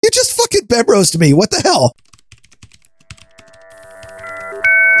just fucking Bemrosed me. What the hell?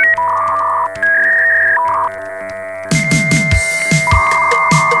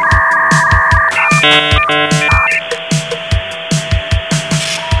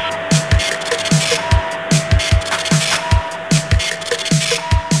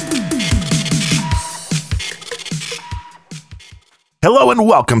 Hello and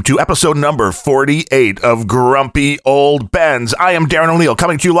welcome to episode number 48 of Grumpy Old Ben's. I am Darren O'Neill,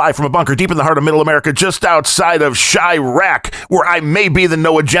 coming to you live from a bunker deep in the heart of Middle America, just outside of Chirac, where I may be the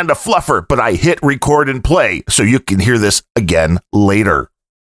no agenda fluffer, but I hit record and play so you can hear this again later.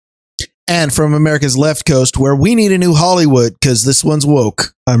 And from America's left coast, where we need a new Hollywood because this one's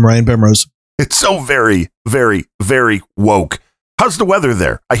woke, I'm Ryan Bemrose. It's so very, very, very woke. How's the weather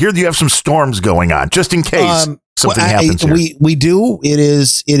there? I hear that you have some storms going on, just in case something happens here. We do. It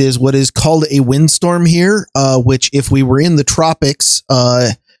is what is called a windstorm here, which if we were in the tropics,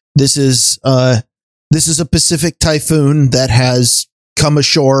 this is a Pacific typhoon that has come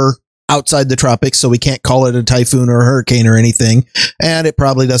ashore outside the tropics, so we can't call it a typhoon or a hurricane or anything. And it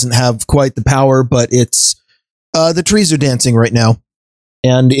probably doesn't have quite the power, but it's the trees are dancing right now.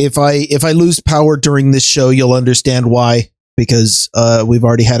 And if I lose power during this show, you'll understand why. Because we've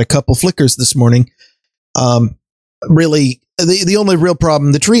already had a couple flickers this morning. Really, the only real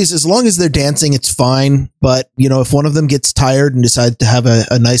problem, the trees, as long as they're dancing, it's fine. But, you know, if one of them gets tired and decides to have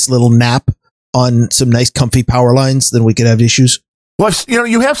a nice little nap on some nice comfy power lines, then we could have issues. Well, you know,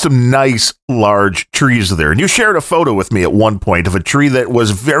 you have some nice large trees there. And you shared a photo with me at one point of a tree that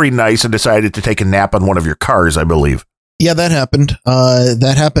was very nice and decided to take a nap on one of your cars, I believe. Yeah, that happened.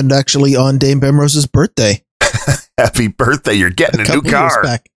 That happened actually on Dame Bemrose's birthday. Happy birthday. You're getting a new car.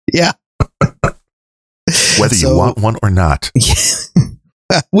 Back. Yeah. Whether you want one or not.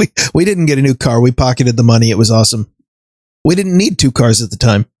 Yeah. We didn't get a new car. We pocketed the money. It was awesome. We didn't need two cars at the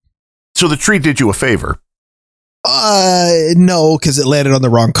time. So the tree did you a favor? No, because it landed on the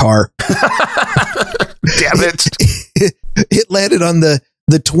wrong car. Damn it. It landed on the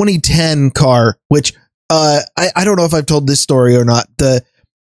 2010 car, which I don't know if I've told this story or not.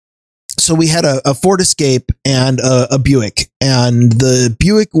 So we had a Ford Escape and a Buick, and the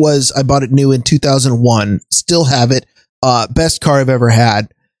Buick I bought it new in 2001, still have it, best car I've ever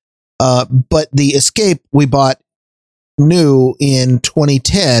had. But the Escape we bought new in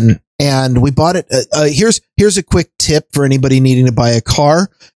 2010, and we bought it. Here's a quick tip for anybody needing to buy a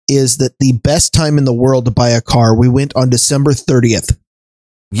car, is that the best time in the world to buy a car, we went on December 30th.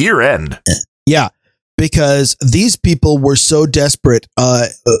 Year end. Yeah. Because these people were so desperate,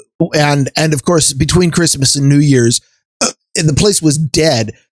 and of course, between Christmas and New Year's, the place was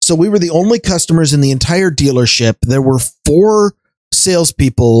dead. So we were the only customers in the entire dealership. There were 4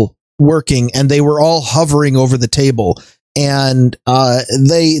 salespeople working, and they were all hovering over the table. And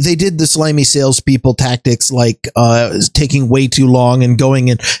they did the slimy salespeople tactics, like taking way too long and going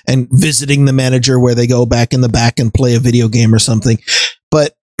and visiting the manager where they go back in the back and play a video game or something.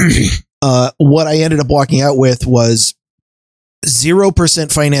 But what I ended up walking out with was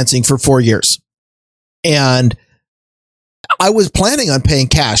 0% financing for 4 years. And I was planning on paying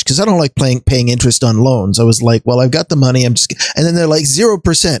cash because I don't like paying interest on loans. I was like, well, I've got the money. And then they're like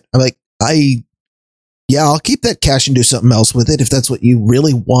 0%. I'm like, I'll keep that cash and do something else with it if that's what you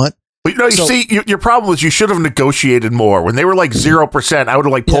really want. But see, your problem was you should have negotiated more. When they were like 0%, I would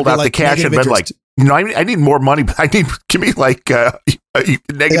have pulled out the cash and been like, I need more money. Give me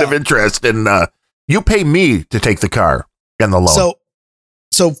negative interest, and you pay me to take the car and the loan.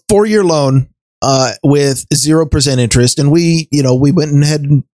 So 4-year loan with 0% interest, and we went ahead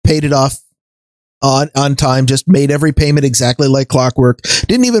and paid it off on time. Just made every payment exactly like clockwork.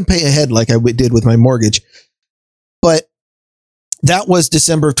 Didn't even pay ahead like I did with my mortgage. But that was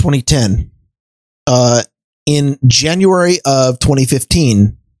December of 2010. In January of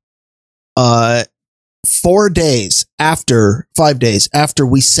 2015. 5 days after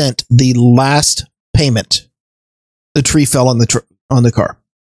we sent the last payment, the tree fell on the car.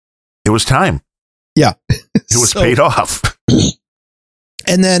 It was time. Yeah. It was paid off.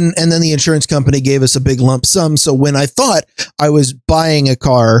 And then the insurance company gave us a big lump sum. So when I thought I was buying a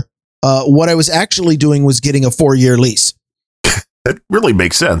car, what I was actually doing was getting a 4-year lease. That really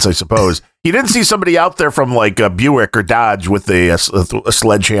makes sense, I suppose. You didn't see somebody out there from like a Buick or Dodge with a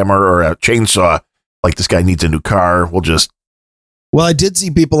sledgehammer or a chainsaw. Like, this guy needs a new car. Well, I did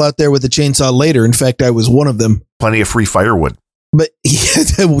see people out there with a chainsaw later. In fact, I was one of them. Plenty of free firewood. But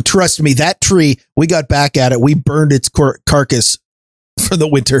trust me, that tree, we got back at it. We burned its carcass for the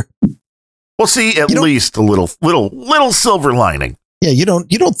winter. Well, see, at least a little silver lining. Yeah, you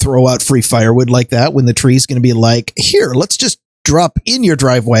don't throw out free firewood like that when the tree's going to be like, here, let's just drop in your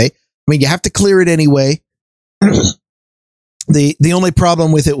driveway. I mean, you have to clear it anyway. The only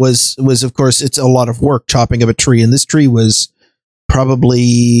problem with it was of course it's a lot of work chopping up a tree, and this tree was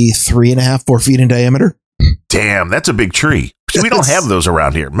probably 3.5, 4 feet in diameter. Damn, that's a big tree. We don't have those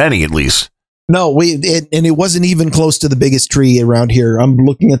around here, many at least. No, and it wasn't even close to the biggest tree around here. I'm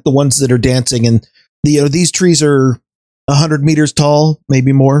looking at the ones that are dancing, and these trees are 100 meters tall,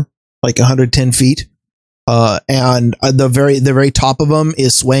 maybe more, like 110 feet. And the very top of them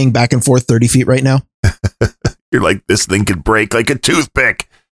is swaying back and forth 30 feet right now. You're like, this thing could break like a toothpick.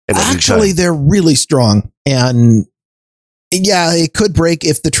 Actually, they're really strong, and yeah, it could break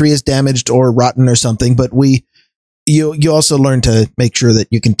if the tree is damaged or rotten or something. But you also learn to make sure that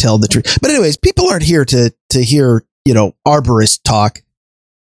you can tell the tree. But anyways, people aren't here to hear arborist talk.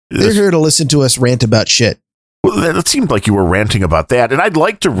 They're here to listen to us rant about shit. Well, it seemed like you were ranting about that, and I'd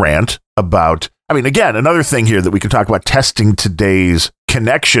like to rant about. I mean, again, another thing here that we can talk about testing today's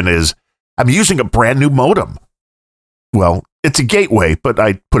connection is I'm using a brand new modem. Well, it's a gateway, but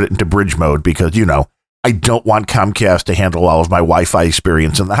I put it into bridge mode because, I don't want Comcast to handle all of my Wi-Fi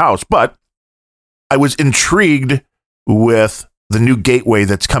experience in the house. But I was intrigued with the new gateway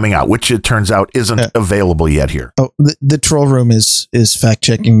that's coming out, which it turns out isn't available yet here. Oh, the troll room is fact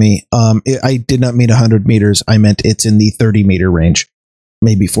checking me. I did not mean 100 meters. I meant it's in the 30 meter range,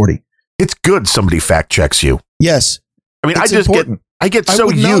 maybe 40. It's good somebody fact checks you. Yes. I mean, I get so used. I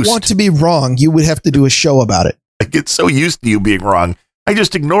would not want to be wrong. You would have to do a show about it. I get so used to you being wrong. I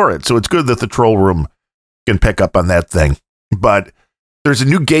just ignore it. So it's good that the troll room can pick up on that thing. But there's a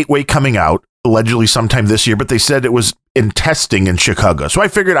new gateway coming out, allegedly sometime this year, but they said it was in testing in Chicago. So I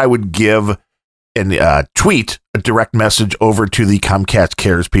figured I would give and tweet a direct message over to the Comcast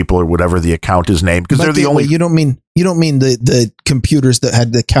Cares people or whatever the account is named, because they're the only. You don't mean the computers that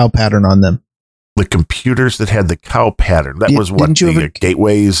had the cow pattern on them. The computers that had the cow pattern. That was what didn't you ever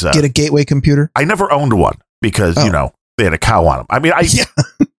gateways. Get a gateway computer? I never owned one because they had a cow on them. I mean,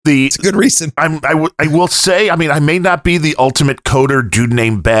 it's a good reason. I will say, I mean, I may not be the ultimate coder dude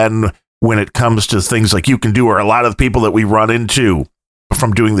named Ben when it comes to things like you can do, or a lot of the people that we run into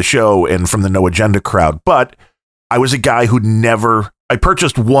from doing the show and from the No Agenda crowd. But I was a guy who I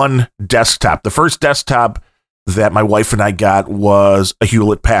purchased one desktop. The first desktop that my wife and I got was a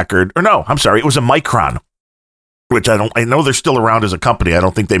Hewlett Packard, or no, I'm sorry, it was a Micron, which I know they're still around as a company. I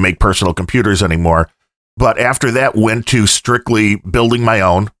don't think they make personal computers anymore. But after that, went to strictly building my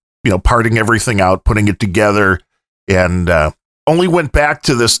own, parting everything out, putting it together, and only went back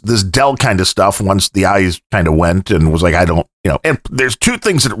to this Dell kind of stuff once the eyes kind of went, and was like, I don't, and there's two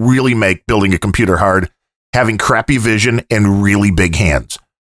things that really make building a computer hard: having crappy vision and really big hands,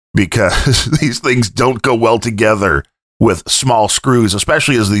 because these things don't go well together with small screws,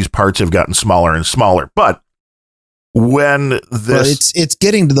 especially as these parts have gotten smaller and smaller. But when it's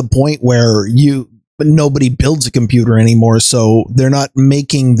getting to the point where nobody builds a computer anymore, so they're not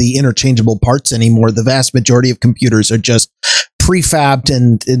making the interchangeable parts anymore. The vast majority of computers are just prefabbed,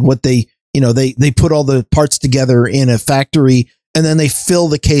 and what they put all the parts together in a factory, and then they fill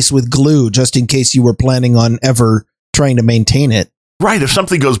the case with glue just in case you were planning on ever trying to maintain it. Right. If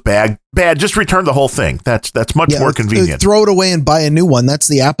something goes bad, just return the whole thing. That's much more convenient. Throw it away and buy a new one. That's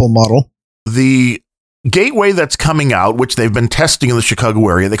the Apple model. The gateway that's coming out, which they've been testing in the Chicago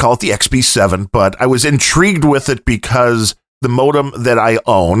area, they call it the XB7, but I was intrigued with it because the modem that I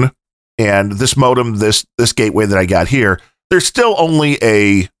own and this modem, this gateway that I got here, there's still only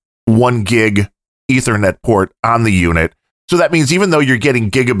a 1 gig Ethernet port on the unit. So that means even though you're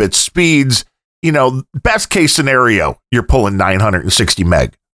getting gigabit speeds, best case scenario, you're pulling 960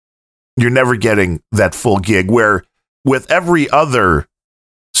 meg. You're never getting that full gig, where with every other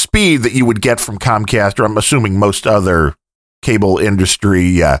speed that you would get from Comcast, or I'm assuming most other cable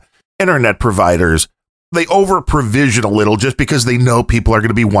industry internet providers, they over provision a little just because they know people are going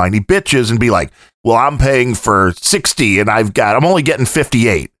to be whiny bitches and be like, well, I'm paying for 60 and I'm only getting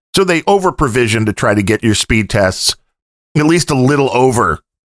 58. So they over provision to try to get your speed tests at least a little over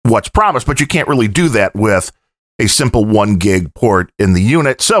what's promised, but you can't really do that with a simple 1 gig port in the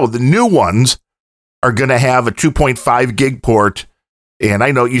unit. So the new ones are going to have a 2.5 gig port. And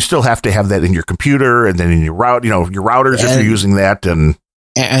I know you still have to have that in your computer and then in your your routers if you're using that. And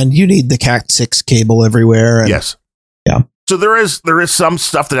you need the Cat6 cable everywhere. Yes. Yeah. So there is some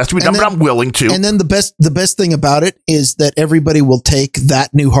stuff that has to be done, but I'm willing to. And then the best thing about it is that everybody will take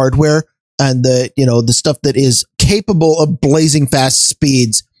that new hardware and the stuff that is capable of blazing fast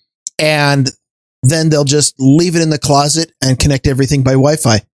speeds, and then they'll just leave it in the closet and connect everything by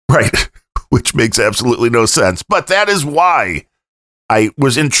Wi-Fi. Right. Which makes absolutely no sense. But that is why I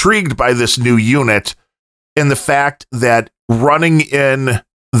was intrigued by this new unit, and the fact that running in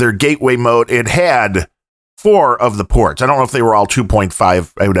their gateway mode, it had 4 of the ports. I don't know if they were all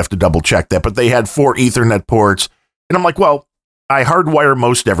 2.5. I would have to double check that, but they had 4 Ethernet ports. And I'm like, well, I hardwire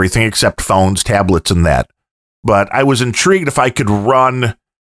most everything except phones, tablets, and that. But I was intrigued if I could run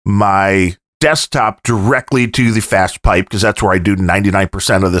my desktop directly to the fast pipe, because that's where I do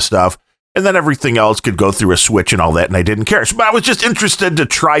 99% of the stuff. And then everything else could go through a switch and all that, and I didn't care. But I was just interested to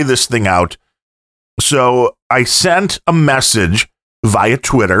try this thing out. So I sent a message via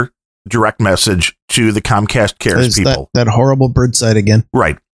Twitter, direct message, to the Comcast Cares people. That horrible bird site again.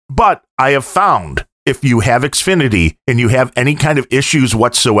 Right. But I have found if you have Xfinity and you have any kind of issues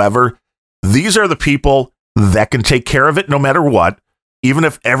whatsoever, these are the people that can take care of it no matter what, even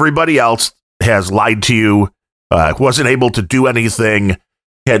if everybody else has lied to you, wasn't able to do anything.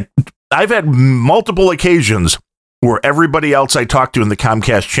 I've had multiple occasions where everybody else I talked to in the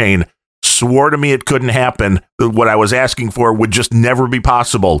Comcast chain swore to me it couldn't happen. What I was asking for would just never be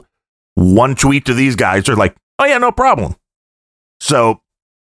possible. One tweet to these guys, they're like, oh yeah, no problem. So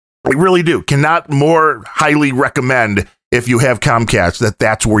I really do. Cannot more highly recommend, if you have Comcast,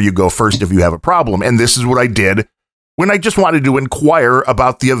 that's where you go first if you have a problem. And this is what I did when I just wanted to inquire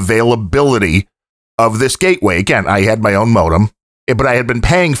about the availability of this gateway. Again, I had my own modem, but I had been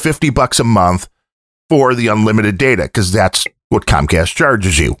paying $50 a month for the unlimited data, because that's what Comcast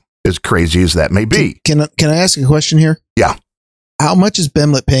charges you, as crazy as that may be. Can I ask a question here? Yeah. How much is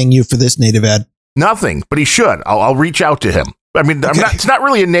Bemlet paying you for this native ad? Nothing, but he should. I'll reach out to him. I mean, okay. It's not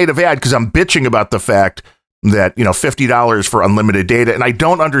really a native ad, because I'm bitching about the fact that, $50 for unlimited data, and I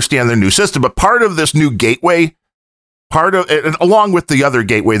don't understand their new system. But part of this new gateway, along with the other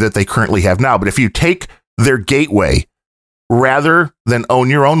gateway that they currently have now, but if you take their gateway rather than own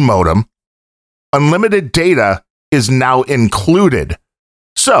your own modem, unlimited data is now included.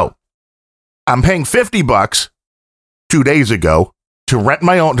 So I'm paying $50 2 days ago to rent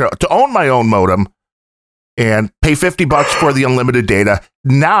my own, to own my own modem, and pay $50 for the unlimited data.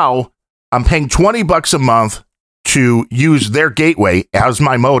 Now I'm paying $20 a month to use their gateway as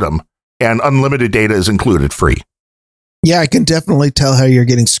my modem, and unlimited data is included free. Yeah, I can definitely tell how you're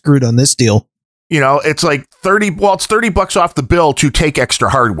getting screwed on this deal. It's like it's $30 off the bill to take extra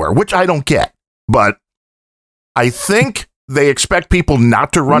hardware, which I don't get. But I think they expect people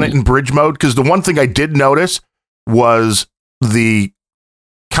not to run it in bridge mode, because the one thing I did notice was the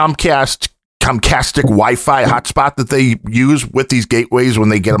Comcastic Wi-Fi hotspot that they use with these gateways when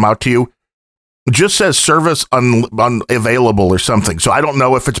they get them out to you. It just says service unavailable or something. So I don't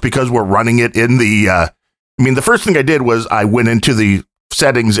know if it's because we're running it in the... the first thing I did was I went into the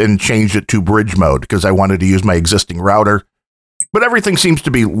settings and changed it to bridge mode, because I wanted to use my existing router. But everything seems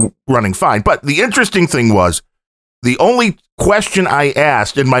to be running fine. But the interesting thing was, the only question I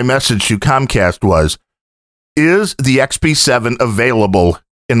asked in my message to Comcast was, is the XP7 available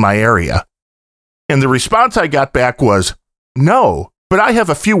in my area? And the response I got back was, no, but I have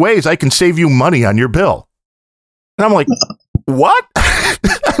a few ways I can save you money on your bill. And I'm like, what?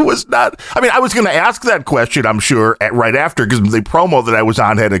 I was going to ask that question, I'm sure, right after, because the promo that I was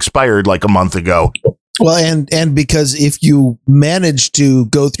on had expired like a month ago. Well, and because if you manage to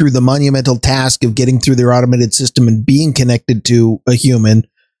go through the monumental task of getting through their automated system and being connected to a human,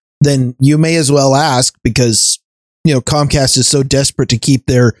 then you may as well ask, because, Comcast is so desperate to keep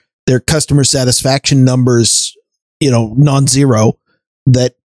their customer satisfaction numbers, non-zero,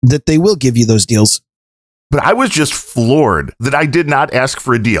 that they will give you those deals. But I was just floored that I did not ask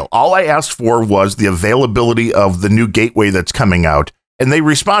for a deal. All I asked for was the availability of the new gateway that's coming out. And they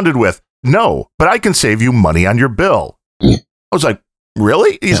responded with, no, but I can save you money on your bill. I was like,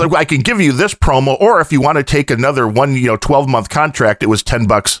 really? He's like, well, I can give you this promo, or if you want to take another 12-month contract, it was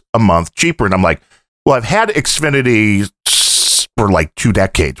 $10 a month cheaper. And I'm like, well, I've had Xfinity for like 2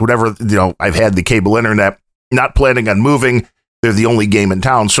 decades, whatever, I've had the cable internet, not planning on moving. They're the only game in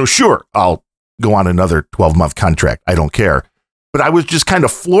town. So sure, I'll go on another 12-month contract. I don't care. But I was just kind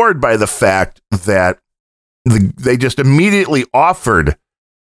of floored by the fact that they just immediately offered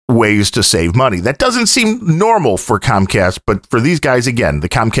ways to save money. That doesn't seem normal for Comcast, but for these guys, again, the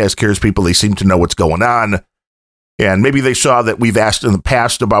Comcast Cares people, they seem to know what's going on. And maybe they saw that we've asked in the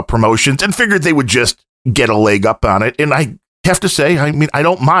past about promotions and figured they would just get a leg up on it. And I have to say, I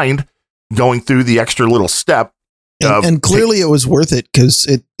don't mind going through the extra little step. And clearly it was worth it, because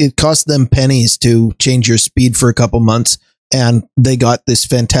it cost them pennies to change your speed for a couple months, and they got this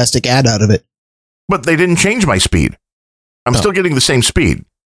fantastic ad out of it. But they didn't change my speed. I'm still getting the same speed.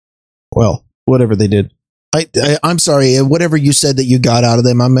 Well, whatever they did. I'm sorry. Whatever you said that you got out of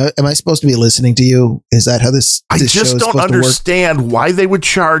them, am I supposed to be listening to you? Is that how this? I this just show is don't understand why they would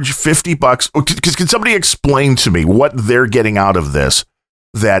charge $50. Because can somebody explain to me what they're getting out of this?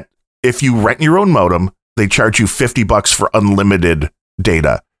 That if you rent your own modem, they charge you $50 for unlimited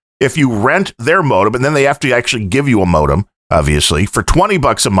data. If you rent their modem, and then they have to actually give you a modem, obviously, for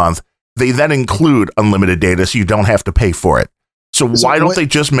 $20 a month, they then include unlimited data, so you don't have to pay for it. So why don't they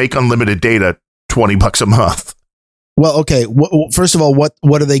just make unlimited data $20 a month? Well, okay. First of all, what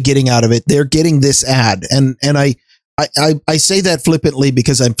are they getting out of it? They're getting this ad, and I say that flippantly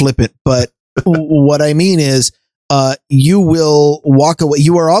because I'm flippant, but what I mean is, you will walk away.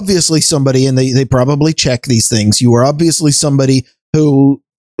 You are obviously somebody, and they probably check these things. You are obviously somebody who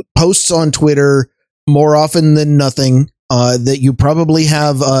posts on Twitter more often than nothing. That you probably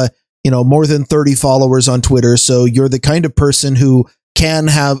have, more than 30 followers on Twitter. So you're the kind of person who can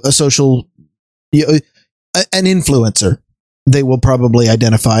have a social. An influencer, they will probably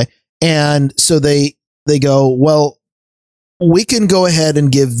identify. And so they go, well, we can go ahead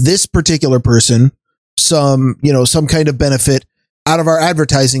and give this particular person some kind of benefit out of our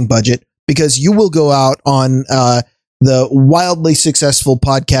advertising budget, because you will go out on the wildly successful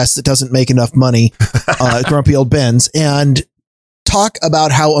podcast that doesn't make enough money, Grumpy Old Bens, and talk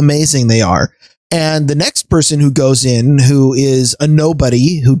about how amazing they are. And the next person who goes in, who is a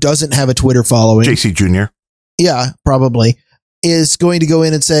nobody, who doesn't have a Twitter following, JC Jr. Yeah, probably, is going to go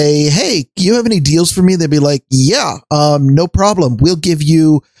in and say, hey, you have any deals for me? They'd be like, yeah, no problem. We'll give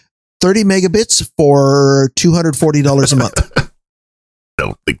you 30 megabits for $240 a month. I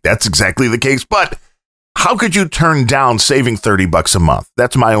don't think that's exactly the case, but how could you turn down saving $30 a month?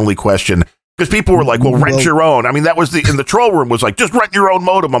 That's my only question. Because people were like, well, rent your own. I mean, that was in the troll room was like, just rent your own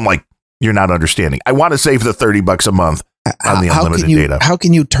modem. I'm like, you're not understanding. I want to save the $30 a month on the unlimited data. How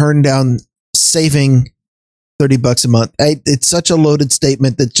can you turn down saving $30 a month? It's such a loaded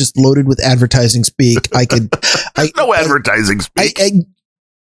statement that's just loaded with advertising speak. No advertising speak. Back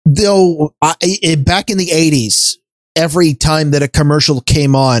in the 80s, every time that a commercial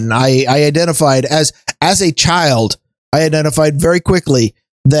came on, I identified as a child, I identified very quickly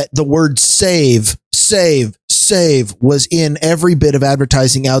that the word save was in every bit of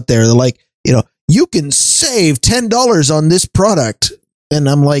advertising out there. They're like, you can save $10 on this product. And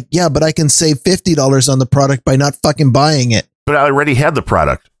I'm like, yeah, but I can save $50 on the product by not fucking buying it. But I already had the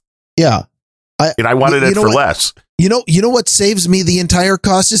product. Yeah. I wanted it for less. You know what saves me the entire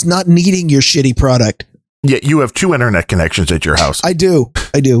cost is not needing your shitty product. Yeah, you have 2 internet connections at your house. I do.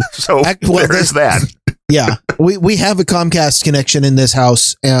 So there's that. Yeah. We have a Comcast connection in this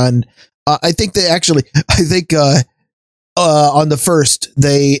house, and I think on the first,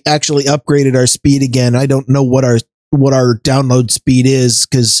 they actually upgraded our speed again. I don't know what our download speed is,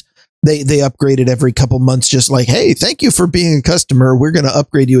 because they upgraded every couple months, just like, hey, thank you for being a customer. We're going to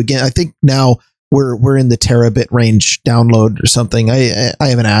upgrade you again. I think now we're in the terabit range download or something. I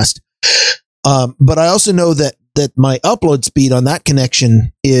haven't asked. But I also know that my upload speed on that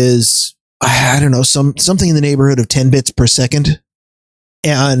connection is, I don't know, something in the neighborhood of 10 bits per second.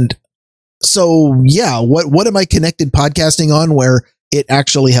 And so, yeah, what am I connected podcasting on where it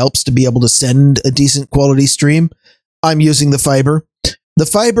actually helps to be able to send a decent quality stream? I'm using the fiber. The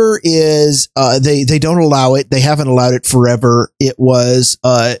fiber is, they don't allow it. They haven't allowed it forever. It was,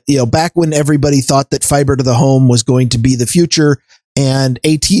 back when everybody thought that fiber to the home was going to be the future, and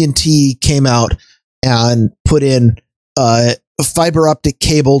AT&T came out and put in, fiber optic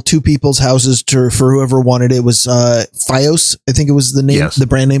cable to people's houses for whoever wanted it. It was, Fios, I think it was the name, yes, the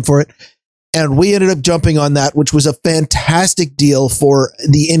brand name for it. And we ended up jumping on that, which was a fantastic deal for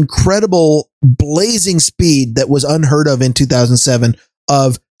the incredible blazing speed that was unheard of in 2007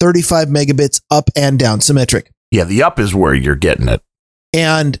 of 35 megabits up and down, symmetric. Yeah, the up is where you're getting it.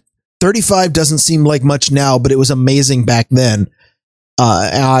 And 35 doesn't seem like much now, but it was amazing back then.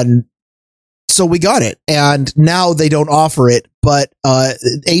 And so we got it. And now they don't offer it, but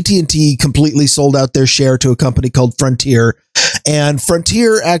AT&T completely sold out their share to a company called Frontier. And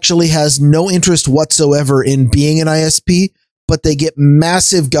Frontier actually has no interest whatsoever in being an ISP, but they get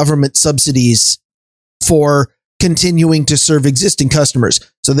massive government subsidies for continuing to serve existing customers.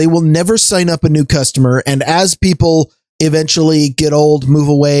 So they will never sign up a new customer. And as people eventually get old, move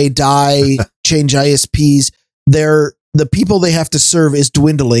away, die, change ISPs, the people they have to serve is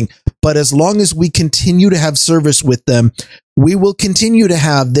dwindling. But as long as we continue to have service with them, we will continue to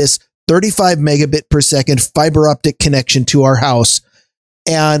have this 35 megabit per second fiber optic connection to our house.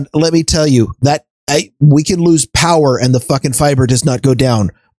 And let me tell you that we can lose power and the fucking fiber does not go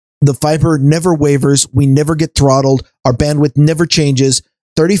down. The fiber never wavers. We never get throttled. Our bandwidth never changes.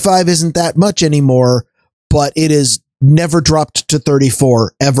 35 isn't that much anymore, but it is never dropped to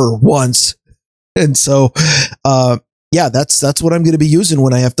 34 ever once. And so, that's what I'm going to be using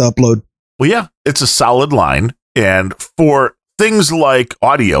when I have to upload. Well, yeah, it's a solid line. And for things like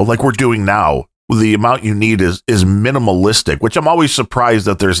audio, like we're doing now, the amount you need is minimalistic, which I'm always surprised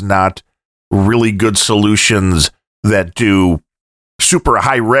that there's not really good solutions that do super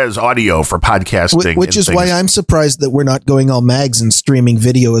high res audio for podcasting. Which is why I'm surprised that we're not going all mags and streaming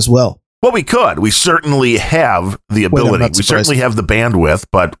video as well. Well, we could. We certainly have the ability. We certainly have the bandwidth,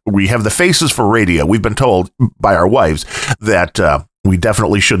 but we have the faces for radio. We've been told by our wives that we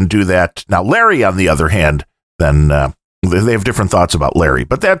definitely shouldn't do that. Now, Larry, on the other hand, then they have different thoughts about Larry,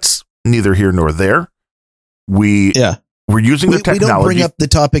 but that's neither here nor there. We're using the technology. We don't bring up the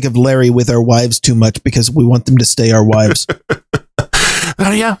topic of Larry with our wives too much because we want them to stay our wives.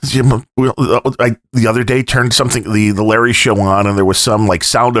 Yeah. The other day turned the Larry show on, and there was some like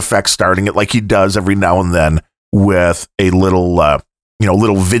sound effects starting it like he does every now and then with a little,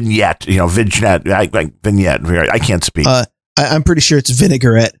 little vignette, vignette. I can't speak. I'm pretty sure it's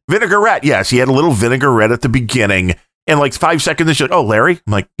vinaigrette. Vinaigrette. Yes. He had a little vinaigrette at the beginning, and like 5 seconds, she's like, "Oh, Larry."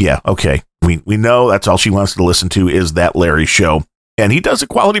 I'm like, "Yeah, okay. We know that's all she wants to listen to is that Larry show." And he does a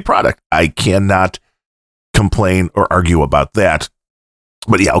quality product. I cannot complain or argue about that.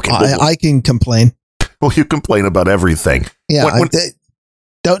 But yeah, okay. I can complain. Well, you complain about everything. Yeah.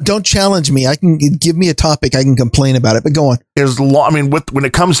 Don't challenge me. I can give me a topic. I can complain about it, but go on. When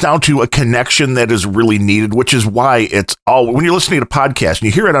it comes down to a connection that is really needed, which is why it's all, when you're listening to podcasts and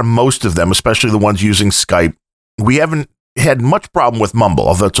you hear it on most of them, especially the ones using Skype, we haven't had much problem with Mumble,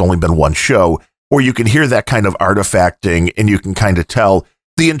 although it's only been one show, where you can hear that kind of artifacting and you can kind of tell.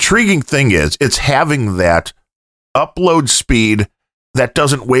 The intriguing thing is it's having that upload speed that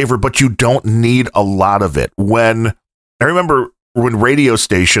doesn't waver, but you don't need a lot of it. I remember when radio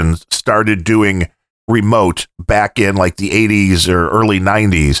stations started doing remote back in like the 80s or early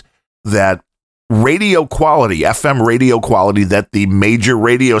 90s, that radio quality, FM radio quality that the major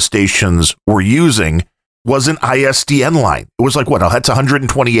radio stations were using was an ISDN line. It was like, that's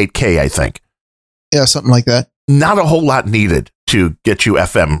 128K, I think. Yeah, something like that. Not a whole lot needed to get you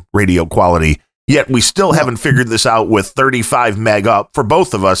FM radio quality. Yet we still haven't figured this out with 35 meg up for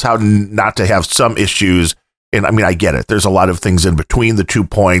both of us, how not to have some issues. And I get it. There's a lot of things in between the 2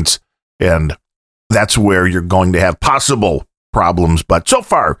 points, and that's where you're going to have possible problems. But so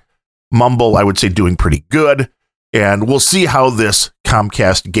far, Mumble, I would say, doing pretty good. And we'll see how this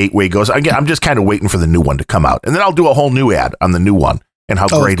Comcast gateway goes. Again, I'm just kind of waiting for the new one to come out. And then I'll do a whole new ad on the new one and how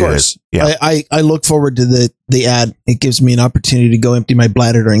great it is. Yeah. I look forward to the ad. It gives me an opportunity to go empty my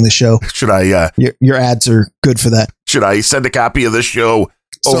bladder during the show. Should I? Your ads are good for that. Should I send a copy of this show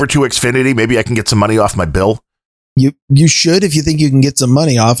over to Xfinity? Maybe I can get some money off my bill. You should, if you think you can get some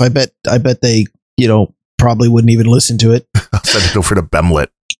money off. I bet they, probably wouldn't even listen to it. I'll send it over to Bemlet.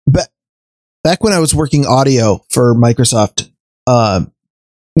 But back when I was working audio for Microsoft,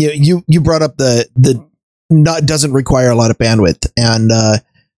 you brought up the doesn't require a lot of bandwidth, and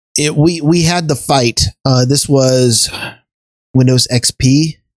we had the fight. This was Windows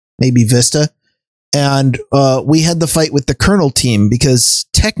XP, maybe Vista, and we had the fight with the kernel team because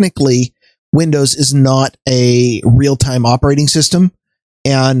technically Windows is not a real-time operating system,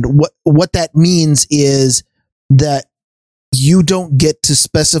 and what that means is that you don't get to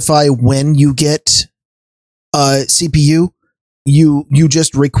specify when you get CPU. You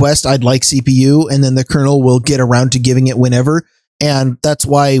just request, "I'd like CPU," and then the kernel will get around to giving it whenever. And that's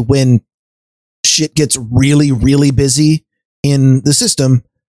why when shit gets really, really busy in the system,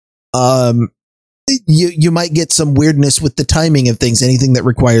 you might get some weirdness with the timing of things, anything that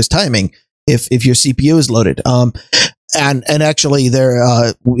requires timing, if your CPU is loaded. And actually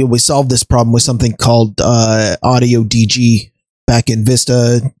we solved this problem with something called Audio DG back in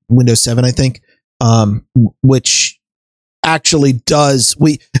Vista, Windows 7, I think, which actually does,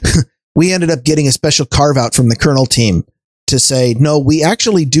 we ended up getting a special carve out from the kernel team to say, no, we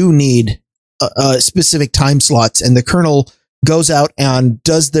actually do need specific time slots, and the kernel goes out and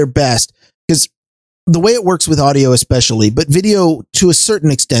does their best, because the way it works with audio especially, but video to a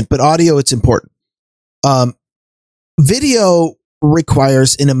certain extent, but audio, it's important. Video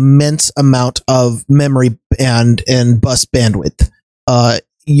requires an immense amount of memory and bus bandwidth.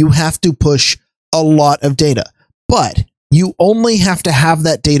 You have to push a lot of data, but you only have to have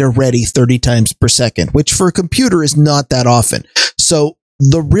that data ready 30 times per second, which for a computer is not that often. So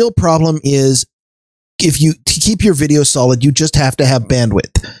the real problem is, to keep your video solid, you just have to have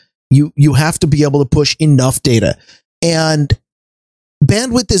bandwidth. You have to be able to push enough data. And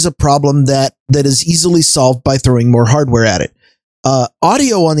bandwidth is a problem that is easily solved by throwing more hardware at it.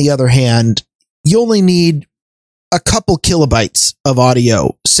 Audio, on the other hand, you only need a couple kilobytes of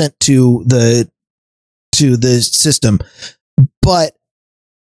audio sent to the system, but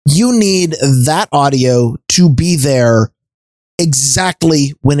you need that audio to be there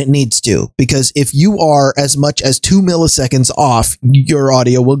exactly when it needs to, because if you are as much as 2 milliseconds off, your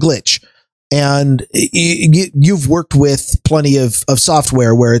audio will glitch. And you've worked with plenty of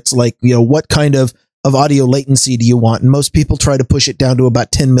software where it's like, what kind of audio latency do you want? And most people try to push it down to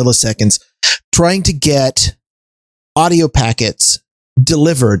about 10 milliseconds. Trying to get audio packets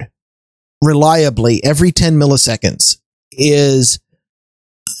delivered reliably every 10 milliseconds is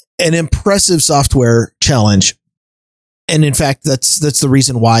an impressive software challenge. And in fact, that's the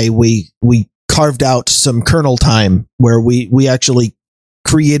reason why we carved out some kernel time where we actually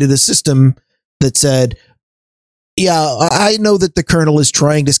created a system that said, yeah, I know that the kernel is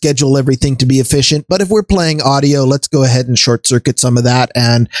trying to schedule everything to be efficient, but if we're playing audio, let's go ahead and short circuit some of that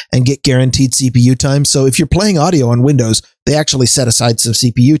and get guaranteed CPU time. So if you're playing audio on Windows, they actually set aside some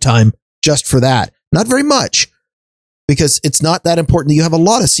CPU time just for that. Not very much, because it's not that important that you have a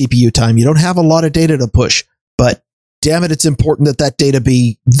lot of CPU time. You don't have a lot of data to push, but damn it, it's important that data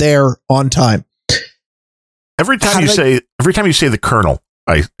be there on time. Every time you say the kernel,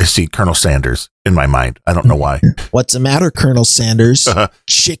 I see Colonel Sanders in my mind. I don't know why. What's the matter, Colonel Sanders?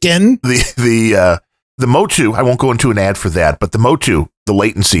 Chicken? The Motu, I won't go into an ad for that, but the Motu, the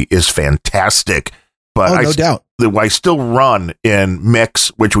latency is fantastic. But no doubt. I still run in Mix,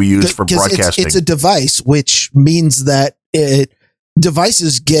 which we use for broadcasting. It's a device, which means that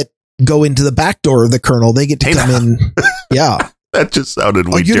devices go into the back door of the kernel. They get to come in. Yeah. That just sounded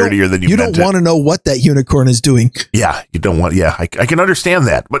way dirtier than you meant it. You don't want to know what that unicorn is doing. Yeah, you don't want. Yeah, I can understand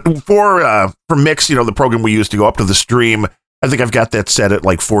that. But for Mix, the program we use to go up to the stream, I think I've got that set at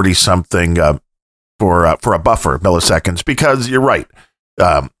like 40 something for a buffer milliseconds, because you're right,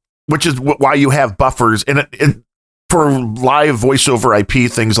 which is why you have buffers and for live voice over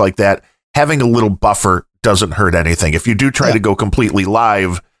IP things like that. Having a little buffer doesn't hurt anything. If you do try to go completely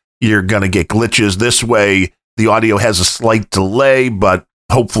live, you're gonna get glitches. This way, the audio has a slight delay, but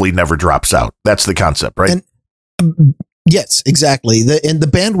hopefully never drops out. That's the concept, right? And, yes, exactly. And the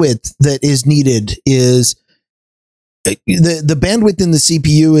bandwidth that is needed is the bandwidth in the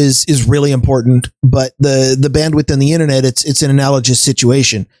CPU is really important, but the bandwidth in the internet, it's an analogous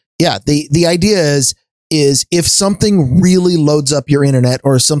situation. Yeah, the idea is if something really loads up your internet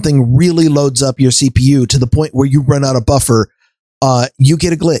or something really loads up your CPU to the point where you run out of buffer, you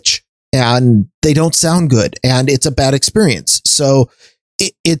get a glitch. And they don't sound good, and it's a bad experience. So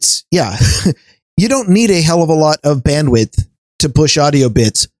it's you don't need a hell of a lot of bandwidth to push audio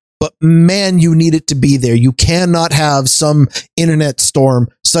bits, but man, you need it to be there. You cannot have some internet storm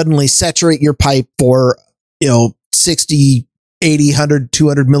suddenly saturate your pipe for 60, 80, 100,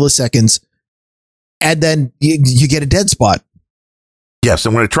 200 milliseconds, and then you get a dead spot. Yes,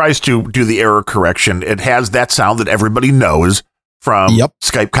 and when it tries to do the error correction, it has that sound that everybody knows from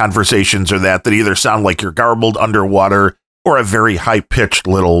Skype conversations or that either sound like you're garbled underwater or a very high-pitched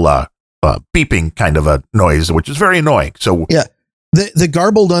little beeping kind of a noise, which is very annoying. So yeah, the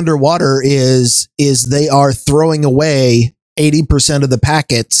garbled underwater is they are throwing away 80% of the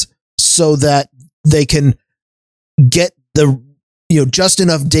packets so that they can get the just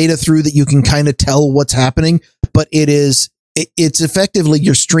enough data through that you can kind of tell what's happening, but it's effectively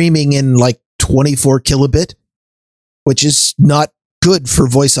you're streaming in like 24 kilobit, which is not good for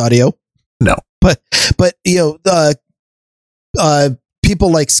voice audio. No, but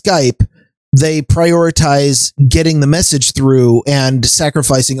people like Skype, they prioritize getting the message through and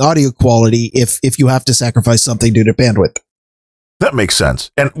sacrificing audio quality if you have to sacrifice something due to bandwidth. That makes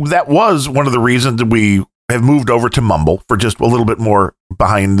sense, and that was one of the reasons that we have moved over to Mumble for just a little bit more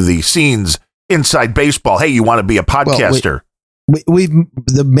behind the scenes inside baseball. Hey, you want to be a podcaster?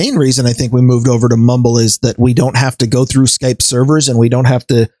 The main reason I think we moved over to Mumble is that we don't have to go through Skype servers, and we don't have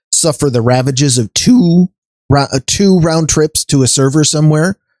to suffer the ravages of two round trips to a server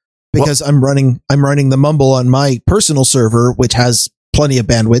somewhere, because I'm running the Mumble on my personal server, which has plenty of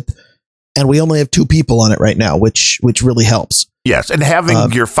bandwidth, and we only have 2 people on it right now, which really helps. Yes, and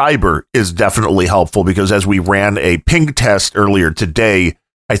having your fiber is definitely helpful, because as we ran a ping test earlier today,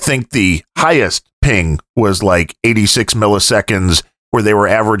 I think the highest ping was like 86 milliseconds, where they were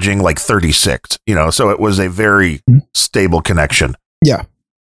averaging like 36, so it was a very stable connection. Yeah.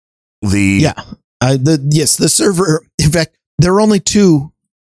 The server, in fact, there are only 2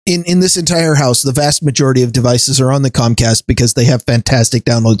 in this entire house. The vast majority of devices are on the Comcast because they have fantastic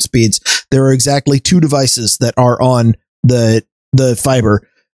download speeds. There are exactly 2 devices that are on the fiber,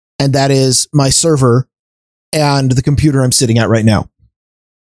 and that is my server and the computer I'm sitting at right now.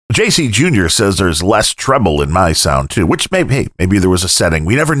 JC Jr. says there's less treble in my sound too, which maybe there was a setting.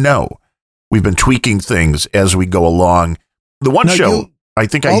 We never know. We've been tweaking things as we go along. The one show I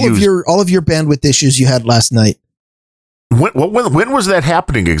think I used all of your bandwidth issues you had last night. When was that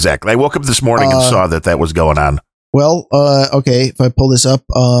happening exactly? I woke up this morning and saw that was going on. Well, okay, if I pull this up,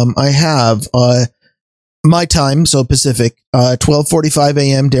 I have my time, so Pacific, 12:45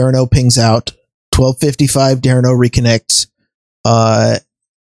 a.m. Darren O pings out, 12:55 Darren O reconnects,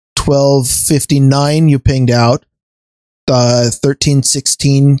 12:59 you pinged out,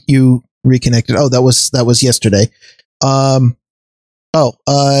 13:16 you reconnected. Oh, that was yesterday.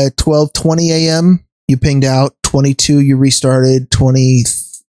 12:20 a.m. you pinged out, 22 you restarted,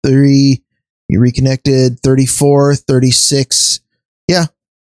 23 you reconnected, 34, 36. Yeah.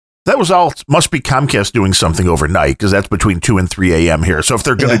 That was all, must be Comcast doing something overnight, because that's between 2 and 3 a.m. here. So if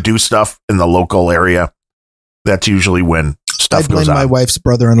they're going to do stuff in the local area, that's usually when stuff goes on. My wife's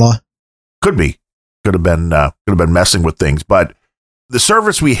brother-in-law. Could have been messing with things. But the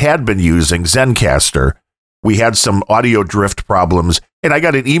service we had been using, Zencaster, we had some audio drift problems, and I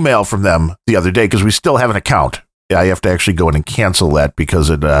got an email from them the other day because we still have an account. I have to actually go in and cancel that because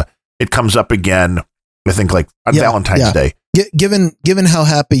it comes up again, I think, like on Valentine's Day. Given how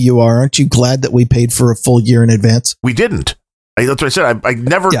happy you are, aren't you glad that we paid for a full year in advance? We didn't. That's what I said.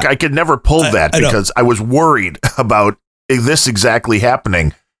 I could never pull that because I was worried about this exactly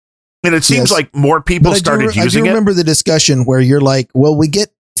happening. And it seems like more people started using it. I remember the discussion where you're like, well, we get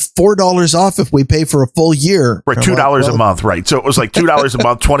 $4 off if we pay for a full year. Right, $2 a month, right. So it was like $2 a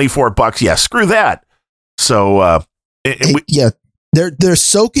month, $24. Yeah, screw that. So they're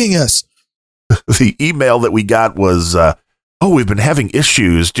soaking us. The email that we got was we've been having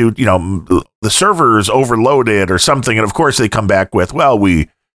issues, dude. You know, the server is overloaded or something. And of course they come back with, well,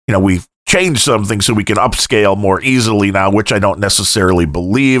 we've changed something so we can upscale more easily now, which I don't necessarily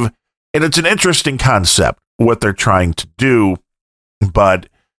believe. And it's an interesting concept, what they're trying to do. But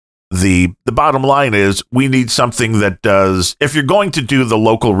the bottom line is we need something that does, if you're going to do the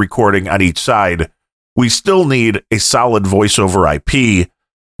local recording on each side, we still need a solid voice over IP,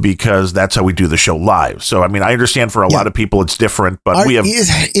 because that's how we do the show live. So, I mean, I understand for a lot of people it's different, but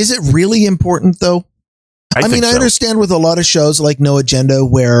is it really important though? I understand with a lot of shows like No Agenda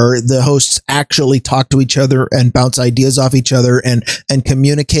where the hosts actually talk to each other and bounce ideas off each other and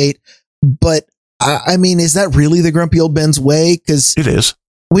communicate. But I mean, is that really the Grumpy Old Ben's way? Because it is.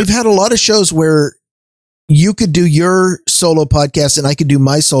 We've had a lot of shows where you could do your solo podcast and I could do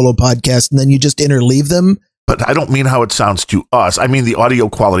my solo podcast, and then you just interleave them. But I don't mean how it sounds to us. I mean the audio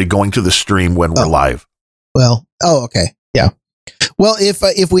quality going to the stream when we're live. Well, okay. Yeah. Well,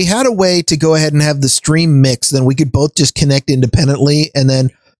 if we had a way to go ahead and have the stream mix, then we could both just connect independently, and then,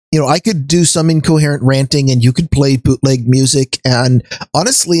 I could do some incoherent ranting and you could play bootleg music. And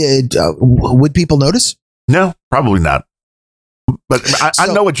honestly, would people notice? No, probably not. But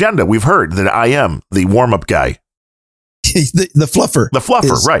on No Agenda, we've heard that I am the warm-up guy. the fluffer. The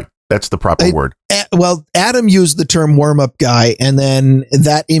fluffer, right. That's the proper word. Well, Adam used the term warm-up guy, and then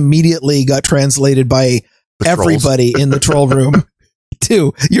that immediately got translated by everybody in the troll room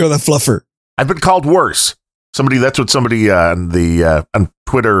too. You're the fluffer. I've been called worse. That's what somebody on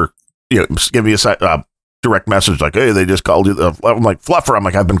Twitter, give me a direct message like, hey, they just called you. I'm like, fluffer. I'm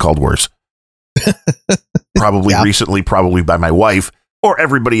like, I've been called worse. Probably recently, probably by my wife or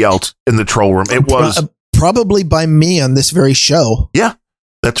everybody else in the troll room. It was probably by me on this very show. Yeah.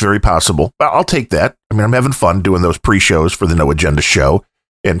 That's very possible. I'll take that. I mean, I'm having fun doing those pre-shows for the No Agenda show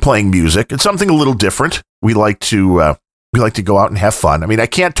and playing music. It's something a little different. We like to go out and have fun. I mean, I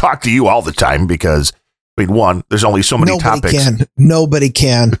can't talk to you all the time because, one, there's only so many topics. Nobody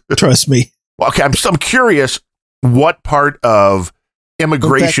can. Trust me. Okay, I'm curious what part of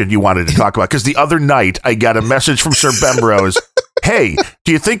immigration you wanted to talk about, because the other night I got a message from Sir Bemrosed. Hey,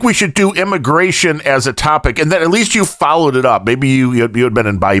 do you think we should do immigration as a topic? And then at least you followed it up. Maybe you had been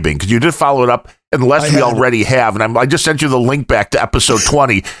imbibing, because you did follow it up, unless we already have. And I just sent you the link back to episode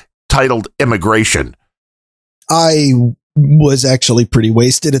 20 titled Immigration. I was actually pretty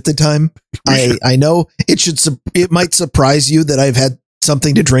wasted at the time. I know it might surprise you that I've had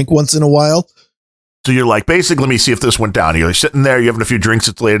something to drink once in a while. So you're like, basically, let me see if this went down. You're sitting there, you're having a few drinks,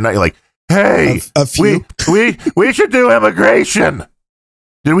 it's late at night. You're like, hey, a few. We should do immigration.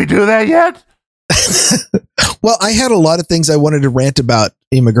 Did we do that yet? Well, I had a lot of things I wanted to rant about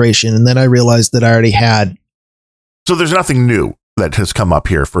immigration, and then I realized that I already had. So there's nothing new that has come up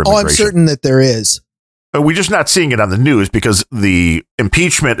here for immigration. Oh, I'm certain that there is. We're just not seeing it on the news because the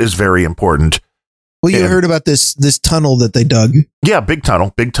impeachment is very important. Well, you heard about this tunnel that they dug. Yeah, big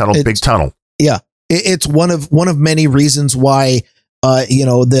tunnel. Yeah. It's one of many reasons why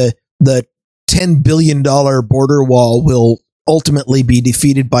the $10 billion border wall will ultimately be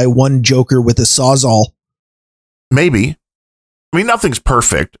defeated by one Joker with a Sawzall. Maybe. I mean, nothing's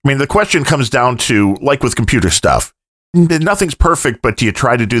perfect. I mean, the question comes down to, like with computer stuff, nothing's perfect, but do you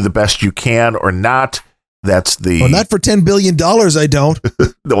try to do the best you can or not? That's the... Well, not for $10 billion, I don't.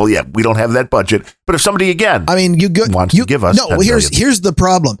 Well, yeah, we don't have that budget. But if somebody, again, wants to give us No, here's the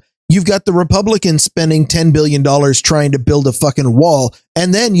problem. You've got the Republicans spending $10 billion trying to build a fucking wall.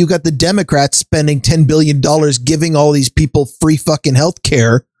 And then you got the Democrats spending $10 billion giving all these people free fucking health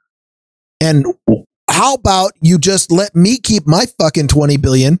care. And how about you just let me keep my fucking $20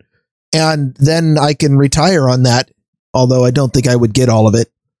 billion and then I can retire on that. Although I don't think I would get all of it.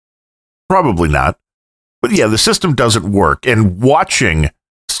 Probably not. But yeah, the system doesn't work. And watching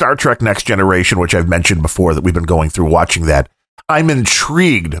Star Trek Next Generation, which I've mentioned before that we've been going through watching that, I'm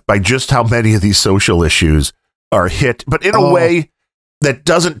intrigued by just how many of these social issues are hit, but in a way that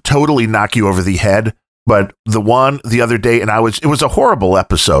doesn't totally knock you over the head. But the other day, and it was a horrible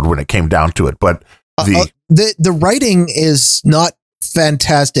episode when it came down to it. But the writing is not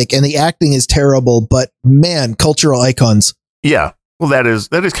fantastic and the acting is terrible, but man, cultural icons. Yeah. Well, that is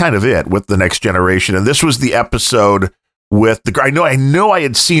kind of it with the Next Generation. And this was the episode with the girl. I know I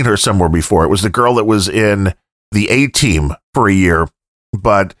had seen her somewhere before. It was the girl that was in the A-Team for a year.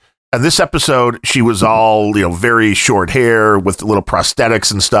 But in this episode, she was all, very short hair with little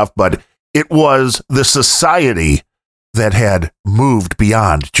prosthetics and stuff. But it was the society that had moved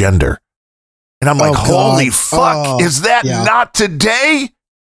beyond gender. And I'm like, holy fuck, is that not today?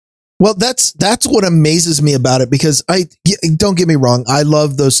 Well, that's what amazes me about it, because don't get me wrong, I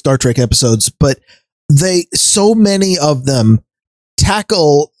love those Star Trek episodes, but so many of them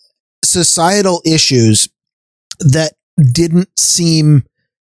tackle societal issues that didn't seem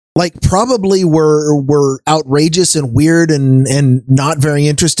like, probably were outrageous and weird and not very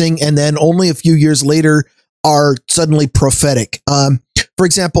interesting, and then only a few years later are suddenly prophetic. For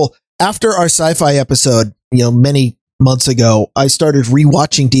example, after our sci-fi episode, many months ago, I started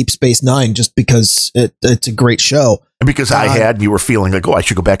rewatching Deep Space Nine just because it's a great show. And because you were feeling like, I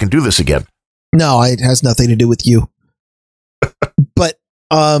should go back and do this again. No, it has nothing to do with you. But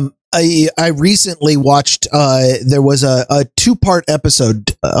I recently watched, there was a 2-part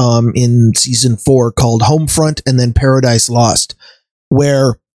episode in season 4 called Homefront and then Paradise Lost,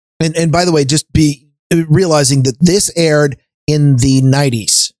 where, and by the way, just be realizing that this aired in the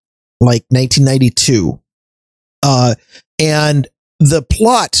 90s, like 1992. And the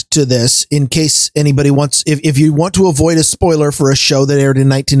plot to this, in case anybody wants, if you want to avoid a spoiler for a show that aired in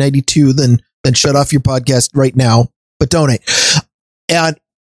 1992, then shut off your podcast right now, but donate. And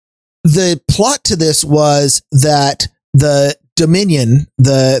the plot to this was that the Dominion,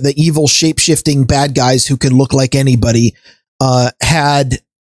 the evil shape-shifting bad guys who can look like anybody, had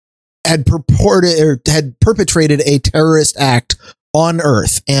perpetrated a terrorist act on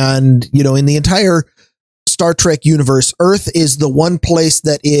Earth. And, in the entire Star Trek universe, Earth is the one place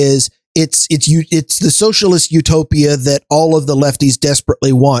that it's the socialist utopia that all of the lefties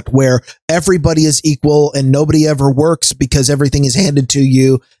desperately want, where everybody is equal and nobody ever works because everything is handed to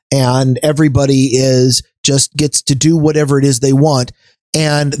you and everybody just gets to do whatever it is they want.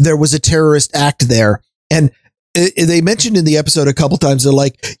 And there was a terrorist act there. And they mentioned in the episode a couple times, they're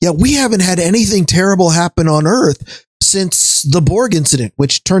like, yeah, we haven't had anything terrible happen on Earth since the Borg incident,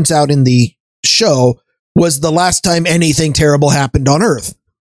 which turns out in the show was the last time anything terrible happened on Earth.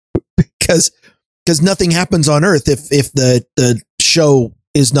 Because nothing happens on Earth if the show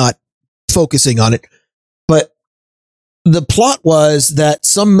is not focusing on it. But the plot was that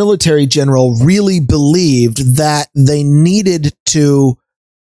some military general really believed that they needed to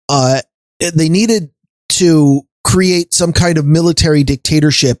create some kind of military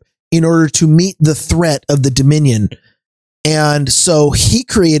dictatorship in order to meet the threat of the Dominion. And so he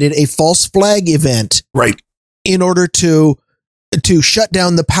created a false flag event, right, in order to shut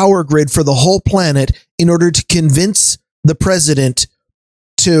down the power grid for the whole planet, in order to convince the president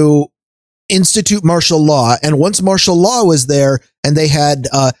to institute martial law. And once martial law was there, and they had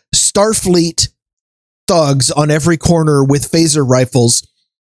Starfleet thugs on every corner with phaser rifles,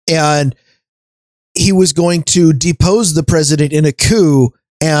 and he was going to depose the president in a coup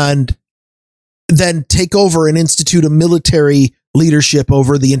and then take over and institute a military leadership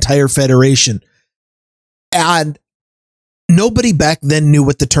over the entire Federation. And nobody back then knew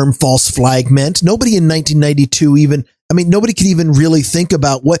what the term false flag meant. Nobody in 1992 nobody could even really think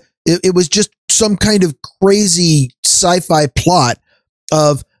about what it was. Just some kind of crazy sci-fi plot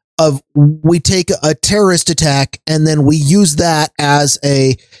of we take a terrorist attack and then we use that as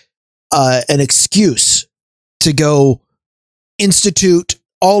an excuse to go institute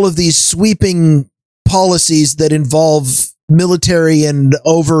all of these sweeping policies that involve military and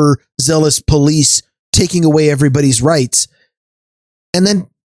overzealous police taking away everybody's rights. And then,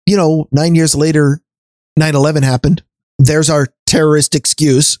 9 years later, 9/11 happened. There's our terrorist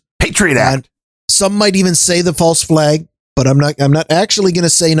excuse. Patriot Act. And some might even say the false flag, but I'm not actually going to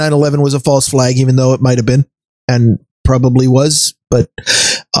say 9/11 was a false flag, even though it might have been and probably was, but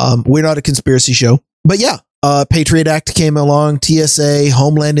we're not a conspiracy show. But yeah, Patriot Act came along, TSA,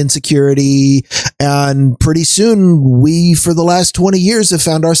 Homeland Insecurity, and pretty soon we, for the last 20 years, have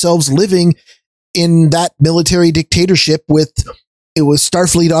found ourselves living in that military dictatorship it was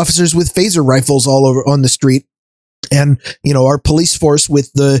Starfleet officers with phaser rifles all over on the street. And, our police force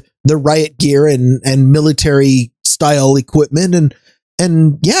with the riot gear and military style equipment.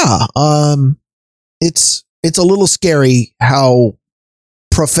 And yeah, it's a little scary how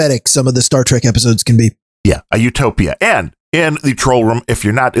prophetic some of the Star Trek episodes can be. Yeah, a utopia. And in the troll room, if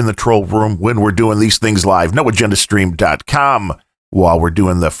you're not in the troll room when we're doing these things live, noagendastream.com while we're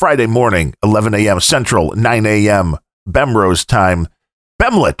doing the Friday morning, 11 a.m. Central, 9 a.m. Bemrosed time.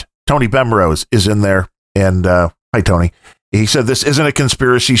 Bemlet, Tony Bemrose, is in there. And hi, Tony. He said this isn't a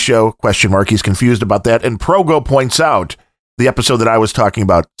conspiracy show, ? He's confused about that. And Progo points out the episode that I was talking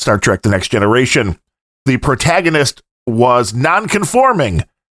about, Star Trek The Next Generation. The protagonist was non-conforming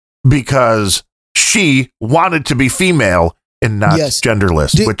because she wanted to be female and not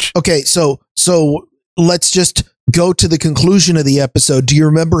genderless. Okay, so let's just go to the conclusion of the episode. Do you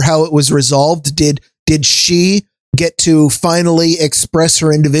remember how it was resolved? Did she get to finally express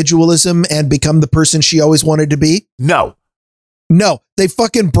her individualism and become the person she always wanted to be? No, they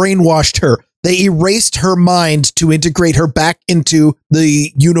fucking brainwashed her. They erased her mind to integrate her back into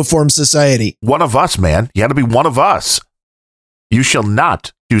the uniform society. One of us, man. You had to be one of us. You shall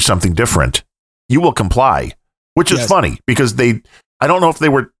not do something different. You will comply, which is funny because I don't know if they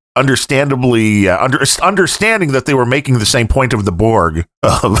were understandably understanding that they were making the same point of the Borg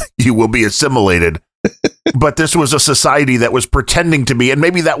of you will be assimilated. But this was a society that was pretending to be, and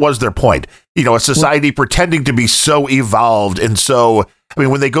maybe that was their point, a society pretending to be so evolved. And so,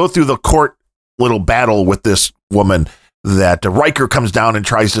 when they go through the court little battle with this woman, that Riker comes down and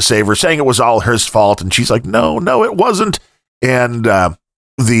tries to save her, saying it was all his fault. And she's like, no, it wasn't. And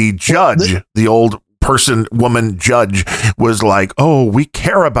the judge, the old woman judge, was like, oh, we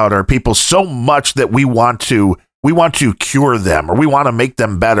care about our people so much that we want to cure them, or we want to make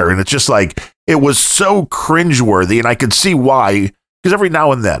them better. And it's just like, it was so cringeworthy. And I could see why, because every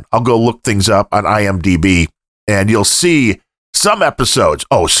now and then I'll go look things up on IMDb and you'll see some episodes,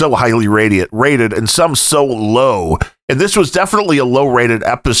 so highly rated and some so low. And this was definitely a low rated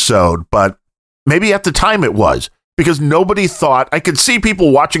episode, but maybe at the time it was, because nobody thought. I could see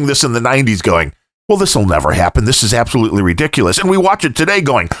people watching this in the 90s going, well, this will never happen. This is absolutely ridiculous. And we watch it today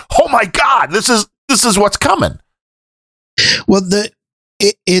going, oh my God, this is what's coming. Well,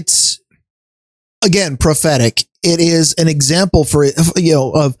 it's again prophetic. It is an example for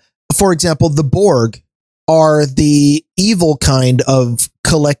example, the Borg are the evil kind of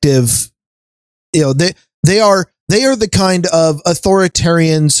collective. They are the kind of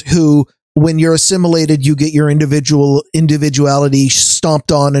authoritarians who, when you're assimilated, you get your individuality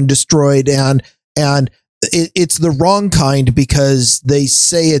stomped on and destroyed, and it's the wrong kind because they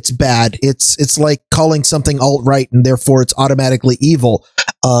say it's bad. It's like calling something alt-right and therefore it's automatically evil.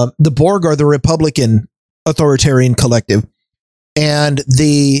 The Borg are the Republican authoritarian collective, and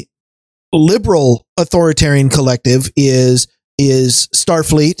the liberal authoritarian collective is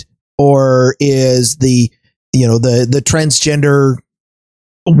Starfleet, or is the transgender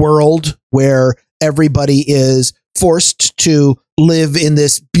world where everybody is forced to live in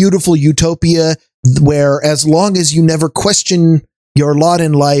this beautiful utopia where, as long as you never question your lot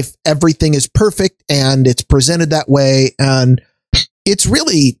in life, everything is perfect and it's presented that way. And it's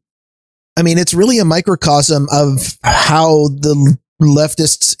really a microcosm of how the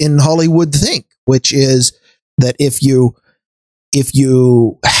leftists in Hollywood think, which is that if you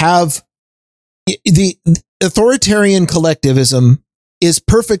have the authoritarian collectivism is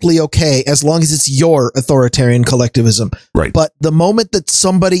perfectly okay as long as it's your authoritarian collectivism. Right. But the moment that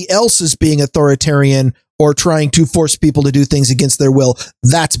somebody else is being authoritarian or trying to force people to do things against their will,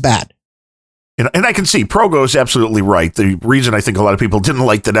 that's bad. And I can see Progo is absolutely right. The reason I think a lot of people didn't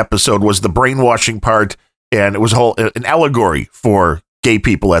like that episode was the brainwashing part, and it was an allegory for gay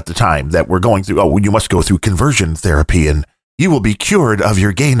people at the time that were going through, you must go through conversion therapy and you will be cured of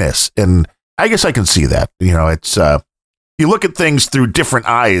your gayness. And I guess I can see that. It's you look at things through different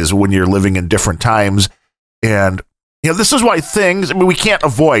eyes when you're living in different times. And, this is why we can't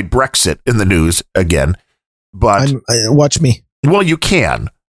avoid Brexit in the news again. But watch me. Well, you can,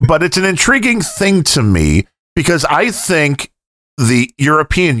 but it's an intriguing thing to me because I think the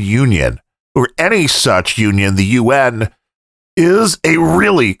European Union or any such union, the UN, is a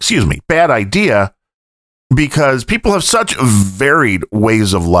really, bad idea because people have such varied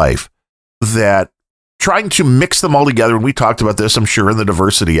ways of life that trying to mix them all together, and we talked about this, I'm sure, in the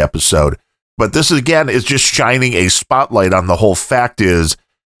diversity episode, but this again is just shining a spotlight on the whole fact is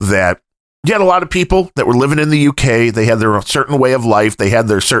that you had a lot of people that were living in the UK. They had their certain way of life. They had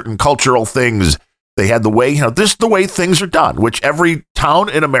their certain cultural things. They had the way, this is the way things are done, which every town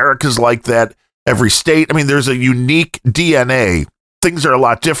in America is like that. Every state. I mean, there's a unique DNA. Things are a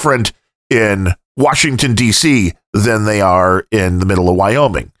lot different in Washington, D.C. than they are in the middle of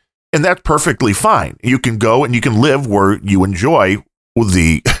Wyoming. And that's perfectly fine. You can go and you can live where you enjoy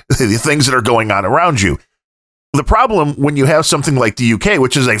the things that are going on around you. The problem when you have something like the UK,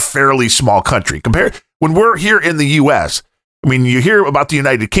 which is a fairly small country, when we're here in the US, I mean, you hear about the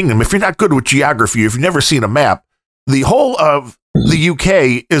United Kingdom. If you're not good with geography, if you've never seen a map, the whole of the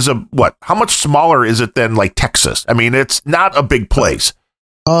UK is how much smaller is it than like Texas? I mean, it's not a big place.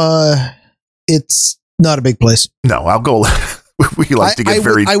 It's not a big place. No, I'll go. We like to get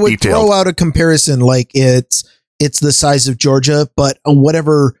very detailed. I would throw out a comparison like it's the size of Georgia, but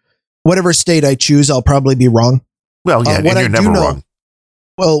whatever state I choose, I'll probably be wrong. Well, yeah, and you're never wrong.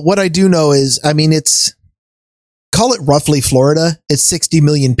 Well, what I do know is, I mean, call it roughly Florida. It's 60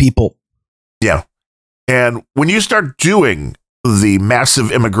 million people. Yeah. And when you start doing the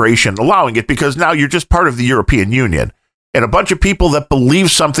massive immigration, allowing it, because now you're just part of the European Union, and a bunch of people that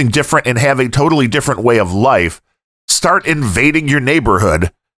believe something different and have a totally different way of life start invading your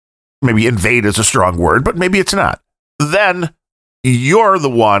neighborhood. Maybe invade is a strong word, but maybe it's not. Then you're the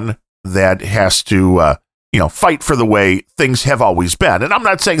one that has to, fight for the way things have always been. And I'm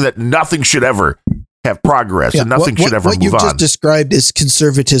not saying that nothing should ever have progress and nothing should ever move on. What you just described is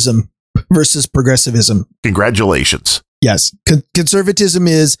conservatism versus progressivism. Congratulations. Yes. Conservatism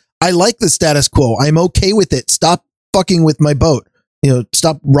is, I like the status quo. I'm okay with it. Stop fucking with my boat.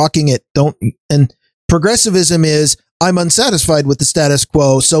 Stop rocking it. And progressivism is, I'm unsatisfied with the status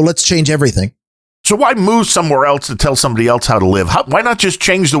quo, so let's change everything. So why move somewhere else to tell somebody else how to live? Why not just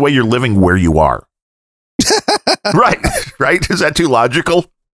change the way you're living where you are? Right? Is that too logical?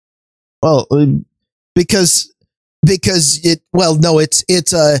 Well, because it's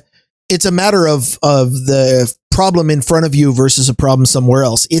a matter of the problem in front of you versus a problem somewhere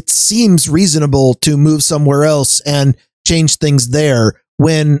else. It seems reasonable to move somewhere else and change things there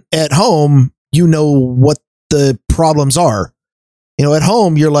when at home, you know what the problems are. At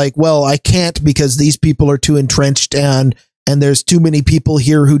home, you're like, well, I can't because these people are too entrenched and there's too many people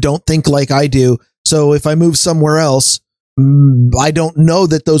here who don't think like I do. So if I move somewhere else, I don't know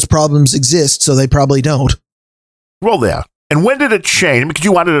that those problems exist, so they probably don't. Well, yeah. And when did it change? Because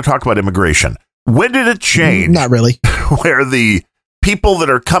you wanted to talk about immigration. When did it change? Not really. Where the people that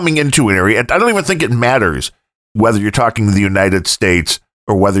are coming into an area, and I don't even think it matters whether you're talking to the United States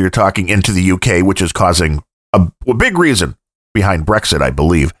or whether you're talking into the UK, which is causing a big reason behind Brexit, I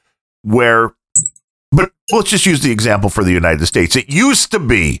believe, but let's just use the example for the United States. It used to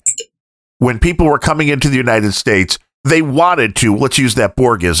be when people were coming into the United States, they wanted to, let's use that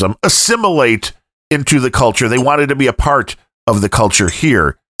Borgism, assimilate into the culture. They wanted to be a part of the culture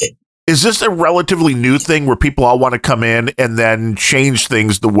here. Is this a relatively new thing where people all want to come in and then change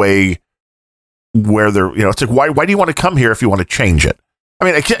things the way where they're, it's like, why do you want to come here if you want to change it? I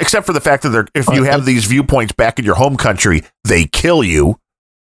mean, except for the fact that if you have these viewpoints back in your home country, they kill you.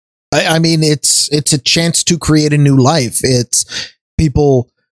 I mean, it's a chance to create a new life. It's people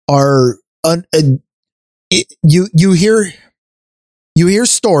are you hear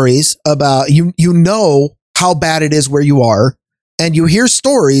stories about you know how bad it is where you are, and you hear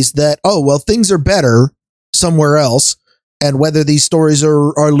stories that things are better somewhere else. And whether these stories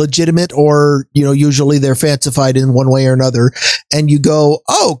are legitimate or, usually they're fancified in one way or another. And you go,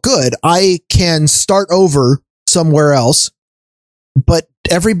 oh, good, I can start over somewhere else. But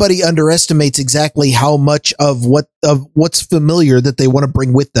everybody underestimates exactly how much of what's familiar that they want to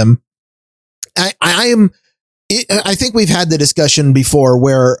bring with them. I think we've had the discussion before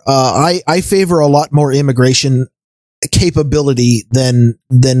where I favor a lot more immigration capability than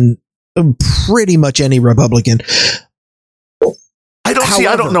pretty much any Republican. I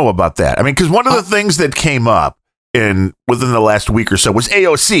don't know about that. I mean, because one of the things that came up within the last week or so was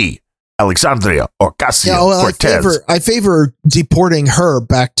AOC, Alexandria Ocasio-Cortez. I favor deporting her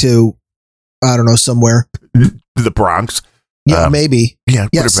back to, I don't know, somewhere. The Bronx. Yeah, maybe. Yeah,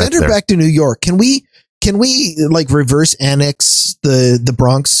 send her back to New York. Can we can we like reverse annex the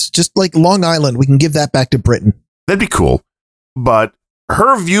Bronx? Just like Long Island, we can give that back to Britain. That'd be cool. But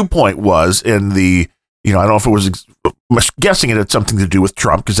her viewpoint was in the, I don't know if it was, I'm guessing it had something to do with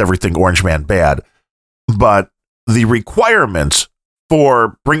Trump because everything Orange Man bad. But the requirements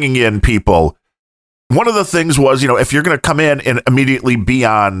for bringing in people, one of the things was, if you're going to come in and immediately be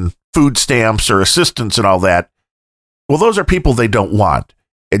on food stamps or assistance and all that, well, those are people they don't want.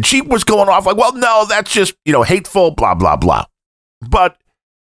 And she was going off like, well, no, that's just, hateful, blah, blah, blah. But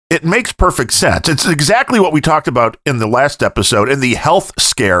it makes perfect sense. It's exactly what we talked about in the last episode, in the health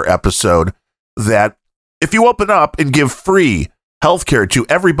scare episode, that if you open up and give free healthcare to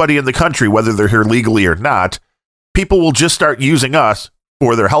everybody in the country, whether they're here legally or not, people will just start using us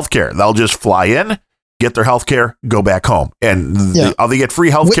for their healthcare. They'll just fly in, get their healthcare, go back home, and they get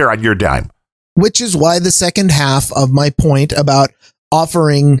free healthcare on your dime. Which is why the second half of my point about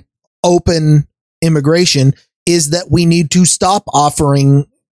offering open immigration is that we need to stop offering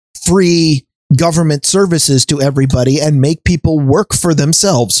free government services to everybody and make people work for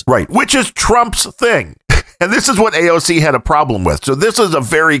themselves. Right, which is Trump's thing. And this is what AOC had a problem with. So this is a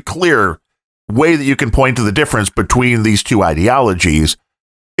very clear way that you can point to the difference between these two ideologies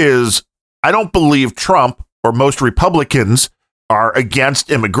is I don't believe Trump or most Republicans are against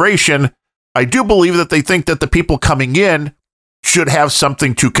immigration. I do believe that they think that the people coming in should have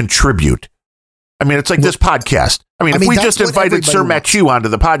something to contribute. I mean, it's like this podcast. I mean, if we just invited Sir Matthew onto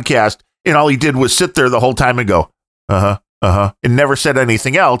the podcast and all he did was sit there the whole time and go, and never said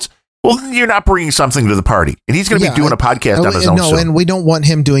anything else, well, you're not bringing something to the party. And he's going to be doing a podcast on his own. No, and we don't want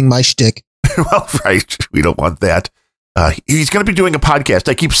him doing my shtick. Well, right. We don't want that. He's going to be doing a podcast.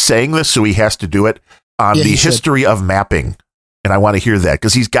 I keep saying this, so he has to do it on the history of mapping. And I want to hear that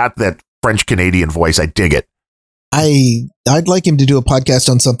because he's got that French Canadian voice. I dig it. I'd like him to do a podcast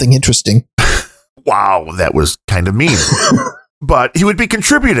on something interesting. Wow, that was kind of mean. But he would be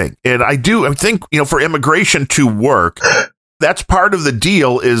contributing. And I think, for immigration to work, that's part of the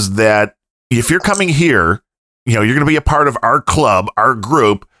deal is that if you're coming here, you're going to be a part of our club, our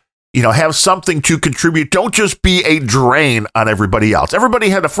group, have something to contribute. Don't just be a drain on everybody else. Everybody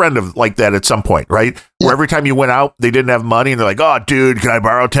had a friend like that at some point, right? Yeah. Where every time you went out, they didn't have money and they're like, oh, dude, can I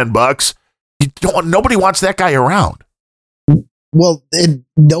borrow $10? Nobody wants that guy around. Well,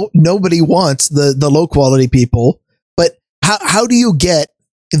 nobody wants the low quality people, but how do you get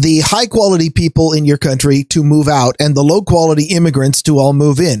the high quality people in your country to move out and the low quality immigrants to all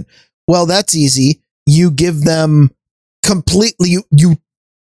move in? Well, that's easy. You give them completely, you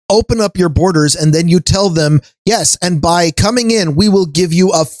open up your borders and then you tell them, yes, and by coming in, we will give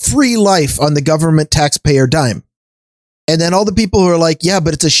you a free life on the government taxpayer dime. And then all the people who are like, yeah,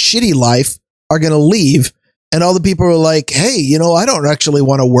 but it's a shitty life are going to leave. And all the people who are like, hey, I don't actually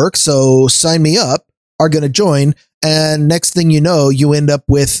want to work, so sign me up, are going to join. And next thing you know, you end up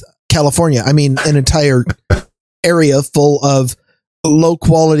with California. I mean, an entire area full of low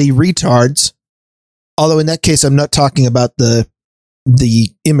quality retards. Although in that case, I'm not talking about the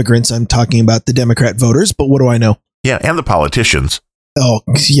immigrants. I'm talking about the Democrat voters. But what do I know? Yeah, and the politicians. Oh,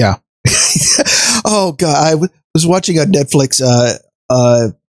 yeah. Oh, God. I was watching on Netflix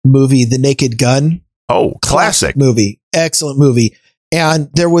movie, The Naked Gun. Oh, classic movie. Excellent movie. And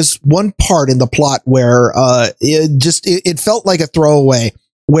there was one part in the plot where it felt like a throwaway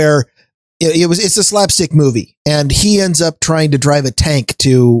where it's a slapstick movie and he ends up trying to drive a tank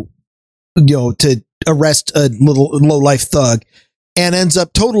to arrest a little low life thug and ends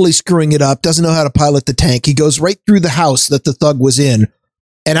up totally screwing it up, doesn't know how to pilot the tank. He goes right through the house that the thug was in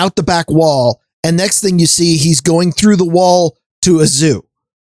and out the back wall. And next thing you see, he's going through the wall to a zoo.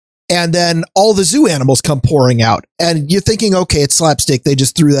 And then all the zoo animals come pouring out. And you're thinking, okay, it's slapstick. They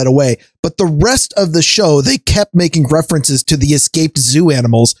just threw that away. But the rest of the show, they kept making references to the escaped zoo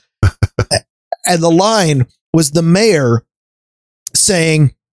animals. And the line was the mayor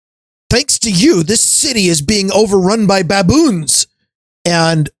saying, thanks to you, this city is being overrun by baboons.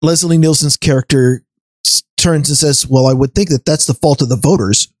 And Leslie Nielsen's character turns and says, well, I would think that that's the fault of the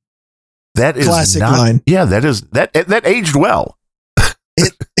voters. That is classic line. Yeah, that aged well.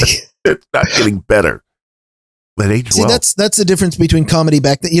 It's not getting better. That aged well. That's the difference between comedy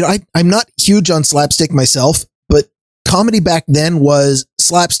back then. I'm not huge on slapstick myself, but comedy back then was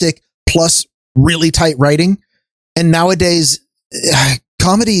slapstick plus really tight writing. And nowadays,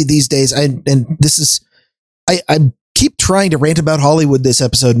 comedy these days, I keep trying to rant about Hollywood this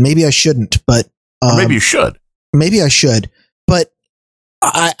episode. Maybe I shouldn't, but maybe you should. Maybe I should, but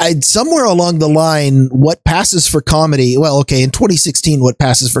I somewhere along the line, what passes for comedy, well, okay, in 2016, what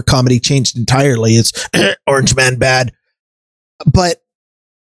passes for comedy changed entirely. It's Orange Man bad. But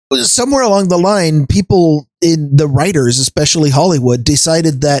somewhere along the line, people in the writers, especially Hollywood,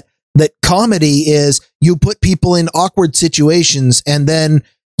 decided that comedy is you put people in awkward situations and then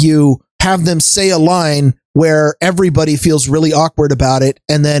you have them say a line where everybody feels really awkward about it.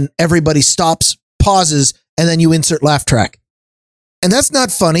 And then everybody stops, pauses, and then you insert laugh track. And that's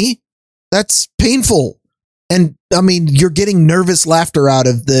not funny. That's painful. And I mean, you're getting nervous laughter out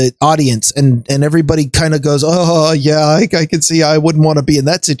of the audience, and everybody kind of goes, "Oh yeah, I can see I wouldn't want to be in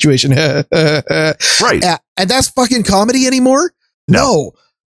that situation." Right. And that's fucking comedy anymore? No.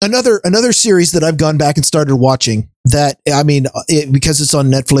 Another series that I've gone back and started watching that, I mean, because it's on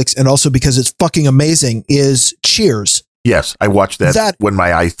Netflix and also because it's fucking amazing, is Cheers. Yes, I watched that when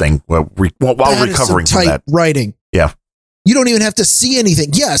my eye thing while recovering from that. Writing. Yeah. You don't even have to see anything.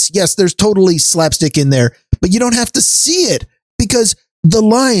 Yes, there's totally slapstick in there, but you don't have to see it because the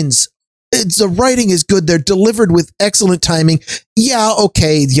lines, the writing is good. They're delivered with excellent timing. Yeah,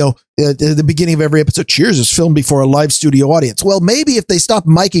 okay, at the beginning of every episode, Cheers is filmed before a live studio audience. Well, maybe if they stopped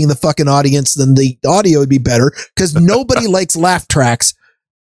miking the fucking audience, then the audio would be better because nobody likes laugh tracks,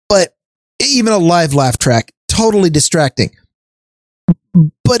 but even a live laugh track, totally distracting.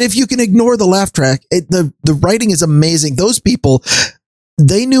 But if you can ignore the laugh track, the writing is amazing. Those people,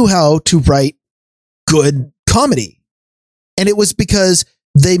 they knew how to write good comedy. And it was because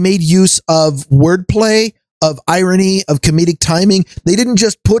they made use of wordplay, of irony, of comedic timing. They didn't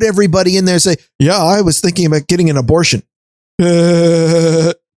just put everybody in there and say, yeah, I was thinking about getting an abortion. That's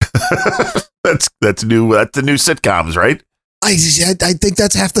new. That's the new sitcoms, right? I think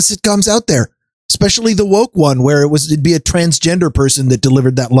that's half the sitcoms out there. Especially the woke one where it'd be a transgender person that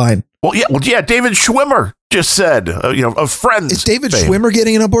delivered that line. Well, yeah. David Schwimmer just said, of Friends. Is David Schwimmer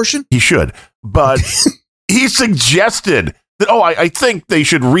getting an abortion? He should, but he suggested that, I think they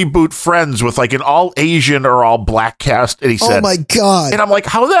should reboot Friends with like an all Asian or all black cast. And he said, oh my God. And I'm like,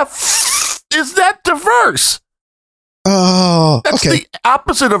 how is that diverse? Oh, that's okay. the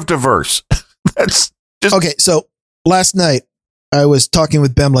opposite of diverse. That's just okay. So last night I was talking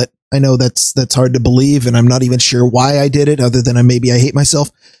with Bemlet. I know that's hard to believe, and I'm not even sure why I did it, other than I hate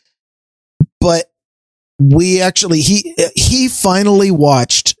myself. But we actually he finally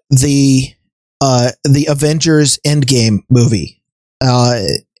watched the Avengers Endgame movie,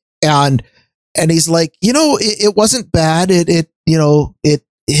 and he's like, it wasn't bad. It hit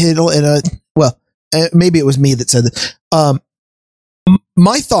in a maybe it was me that said that.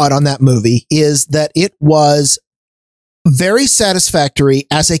 My thought on that movie is that it was very satisfactory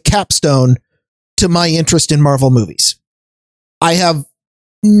as a capstone to my interest in Marvel movies. I have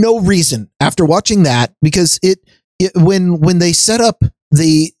no reason after watching that, because when they set up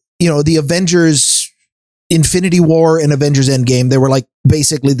the Avengers Infinity War and Avengers Endgame, they were like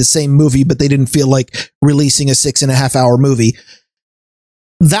basically the same movie, but they didn't feel like releasing a 6.5 hour movie.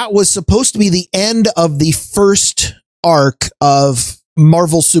 That was supposed to be the end of the first arc of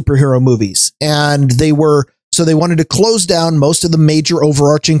Marvel superhero movies. And they wanted to close down most of the major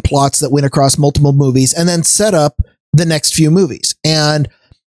overarching plots that went across multiple movies and then set up the next few movies. And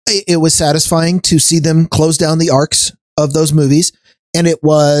it was satisfying to see them close down the arcs of those movies. And it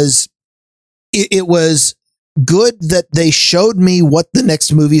was good that they showed me what the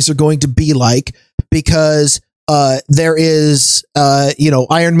next movies are going to be like, because there is,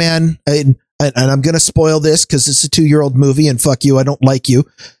 Iron Man, and I'm going to spoil this because it's a 2-year-old movie, and fuck you, I don't like you.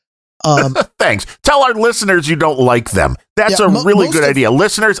 Thanks. Tell our listeners you don't like them. That's a really good idea.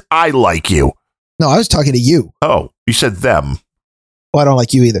 Listeners, I like you. No, I was talking to you. Oh, you said them. Well, I don't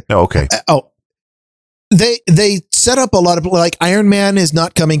like you either. Oh, okay. They set up a lot of, like, Iron Man is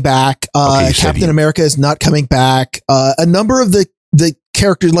not coming back. Captain America is not coming back. A number of the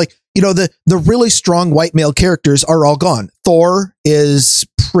characters, like, the really strong white male characters are all gone. Thor is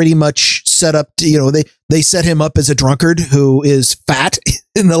pretty much set up to, they set him up as a drunkard who is fat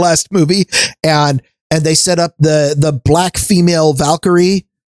in the last movie. And they set up the black female Valkyrie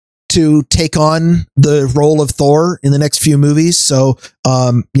to take on the role of Thor in the next few movies. So,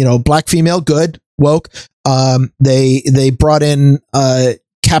 black female, good, woke. They brought in,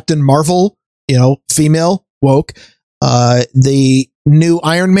 Captain Marvel, female, woke. The new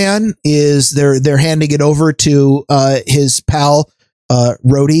Iron Man is they're handing it over to, his pal,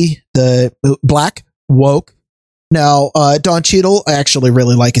 Rhodey, the black, woke. Now, Don Cheadle, I actually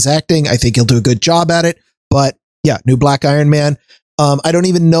really like his acting. I think he'll do a good job at it, but yeah, new black Iron Man. I don't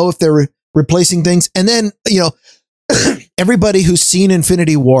even know if they're replacing things. And then, everybody who's seen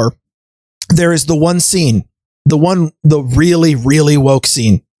Infinity War, there is the one scene, the really, really woke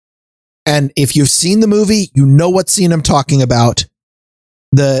scene. And if you've seen the movie, you know what scene I'm talking about.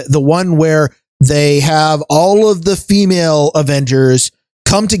 The one where they have all of the female Avengers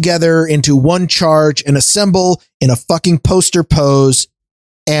come together into one charge and assemble in a fucking poster pose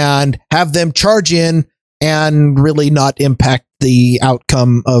and have them charge in and really not impact the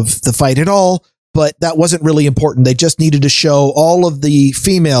outcome of the fight at all. But that wasn't really important. They just needed to show all of the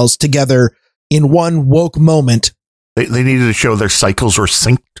females together in one woke moment. They needed to show their cycles were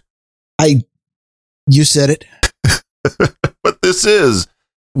synced. You said it. But this is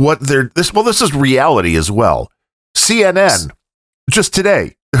this is reality as well. CNN just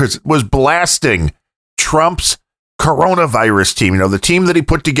today was blasting Trump's coronavirus team, the team that he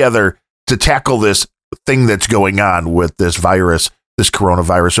put together to tackle this thing that's going on with this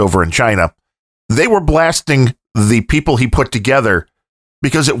coronavirus over in China. They were blasting the people he put together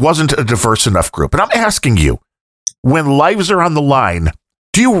because it wasn't a diverse enough group. And I'm asking you, when lives are on the line,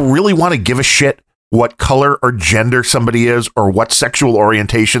 do you really want to give a shit what color or gender somebody is or what sexual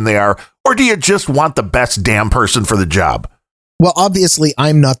orientation they are? Or do you just want the best damn person for the job? Well, obviously,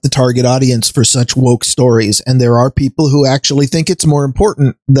 I'm not the target audience for such woke stories. And there are people who actually think it's more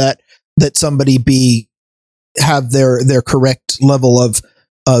important that somebody have their correct level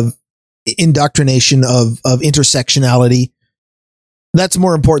of indoctrination of intersectionality. That's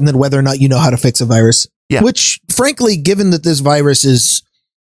more important than whether or not you know how to fix a virus. Yeah. Which, frankly, given that this virus is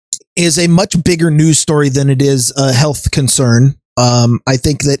a much bigger news story than it is a health concern, I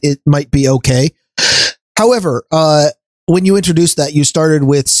think that it might be okay. However, when you introduced that, you started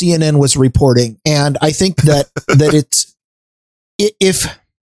with CNN was reporting, and I think that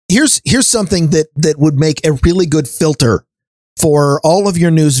here's something that would make a really good filter for all of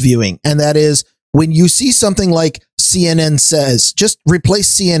your news viewing, and that is when you see something like CNN says, just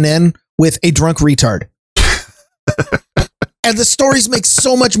replace CNN with a drunk retard. And the stories make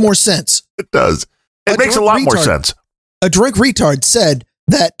so much more sense. It does. It makes a lot more sense. A drunk retard said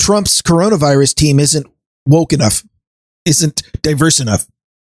that Trump's coronavirus team isn't woke enough, isn't diverse enough.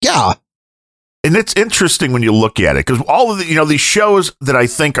 Yeah. And it's interesting when you look at it, because all of the, these shows that I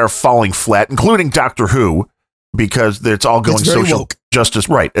think are falling flat, including Doctor Who, because it's all going social woke. Justice.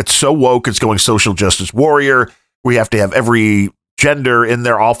 Right. It's so woke. It's going social justice warrior. We have to have every gender in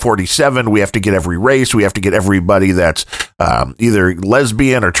there, all 47. We have to get every race. We have to get everybody that's either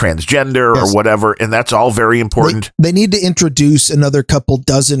lesbian or transgender or whatever. And that's all very important. They need to introduce another couple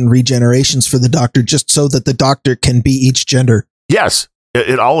dozen regenerations for the Doctor just so that the Doctor can be each gender. Yes.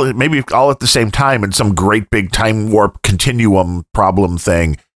 Maybe all at the same time in some great big time warp continuum problem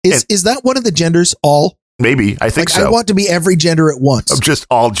thing. Is that one of the genders? All? Maybe. I think so. I want to be every gender at once. Of just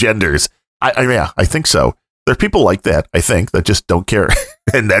all genders. I think so. There's people like that, I think, that just don't care.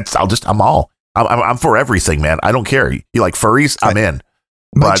 And I'm for everything, man. I don't care. You like furries? I'm in.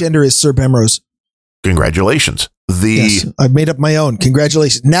 My gender is Sir Bemrose. Congratulations. Yes, I've made up my own.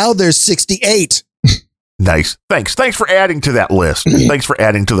 Congratulations. Now there's 68. Nice. Thanks for adding to that list. Thanks for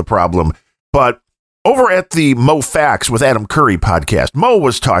adding to the problem. But over at the Mo Facts with Adam Curry podcast, Mo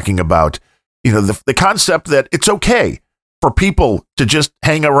was talking about, the concept that it's okay for people to just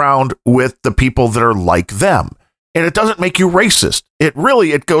hang around with the people that are like them. And it doesn't make you racist. It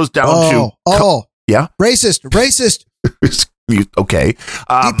goes down to... Yeah? Racist. Okay.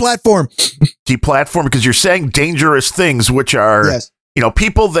 Deplatform, because you're saying dangerous things, which are,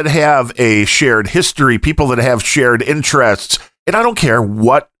 people that have a shared history, people that have shared interests. And I don't care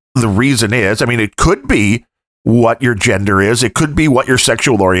what the reason is. I mean, it could be what your gender is. It could be what your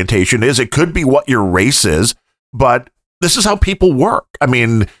sexual orientation is. It could be what your race is. But this is how people work. I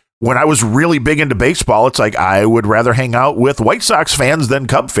mean, when I was really big into baseball, it's like I would rather hang out with White Sox fans than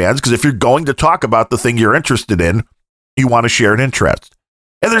Cub fans, because if you're going to talk about the thing you're interested in, you want to share an interest.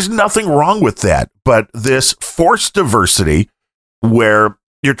 And there's nothing wrong with that. But this forced diversity where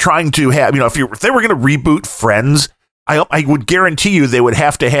you're trying to have, if they were going to reboot Friends, I would guarantee you they would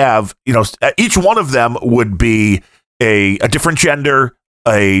have to have, each one of them would be a different gender,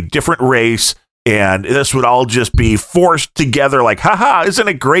 a different race, and this would all just be forced together like, haha, isn't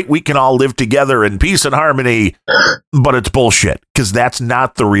it great? We can all live together in peace and harmony. But it's bullshit, because that's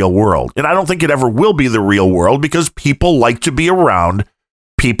not the real world. And I don't think it ever will be the real world, because people like to be around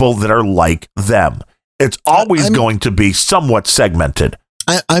people that are like them. It's always going to be somewhat segmented.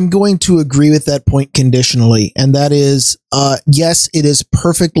 I'm going to agree with that point conditionally. And that is, yes, it is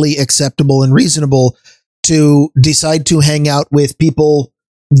perfectly acceptable and reasonable to decide to hang out with people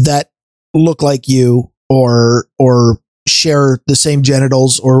that look like you or share the same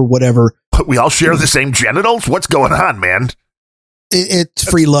genitals or whatever. But we all share the same genitals? What's going on, man? It's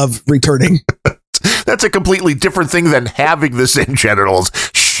free love returning. That's a completely different thing than having the same genitals.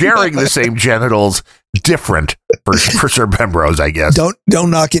 Sharing the same genitals, different for Sir Bemrose, I guess. Don't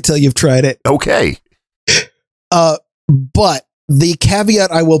knock it till you've tried it. Okay. But the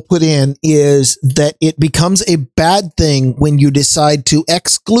caveat I will put in is that it becomes a bad thing when you decide to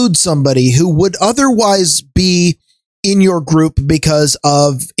exclude somebody who would otherwise be in your group because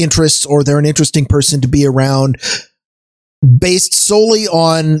of interests, or they're an interesting person to be around, based solely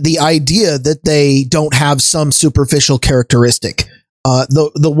on the idea that they don't have some superficial characteristic.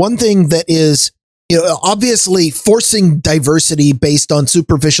 The one thing that is, obviously forcing diversity based on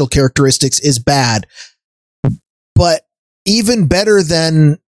superficial characteristics is bad, but even better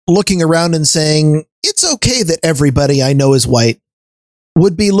than looking around and saying, it's okay that everybody I know is white,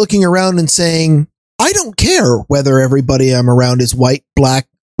 would be looking around and saying, I don't care whether everybody I'm around is white, black,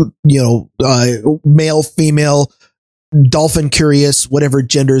 male, female, dolphin, curious, whatever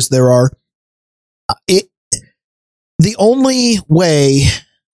genders there are. The only way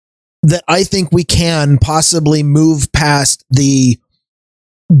that I think we can possibly move past the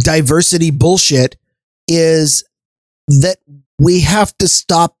diversity bullshit is that we have to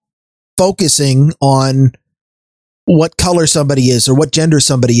stop focusing on what color somebody is or what gender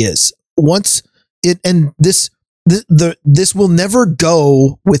somebody is. This will never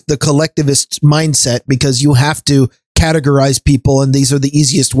go with the collectivist mindset, because you have to categorize people, and these are the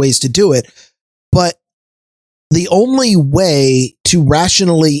easiest ways to do it. But the only way to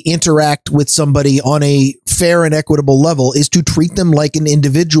rationally interact with somebody on a fair and equitable level is to treat them like an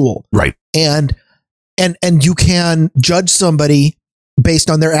individual. Right. And you can judge somebody based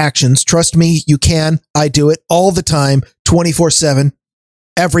on their actions. Trust me, you can. I do it all the time, 24/7.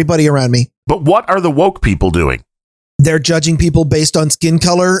 Everybody around me. But what are the woke people doing? They're judging people based on skin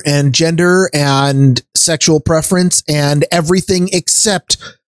color and gender and sexual preference and everything except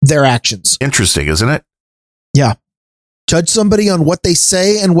their actions. Interesting, isn't it? Yeah. Judge somebody on what they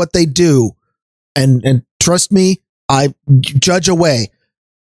say and what they do. And trust me, I judge away.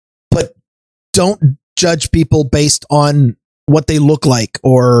 But don't judge people based on what they look like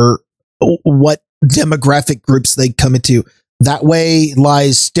or what demographic groups they come into. That way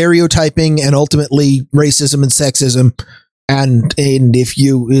lies stereotyping and ultimately racism and sexism. And if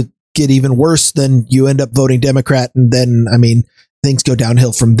you get even worse, then you end up voting Democrat. And then, things go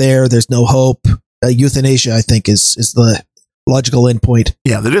downhill from there. There's no hope. Euthanasia, I think, is the logical endpoint.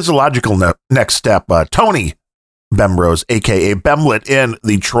 Yeah, that is a logical next step. Tony Bemrosed, a.k.a. Bemlet, in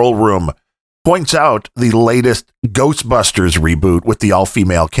the troll room, points out the latest Ghostbusters reboot with the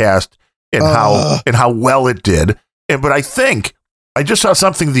all-female cast and how well it did. But I think I just saw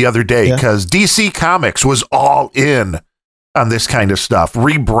something the other day, because DC Comics was all in on this kind of stuff,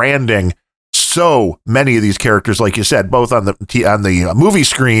 rebranding so many of these characters, like you said, both on the movie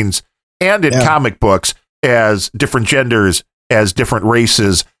screens and in comic books, as different genders, as different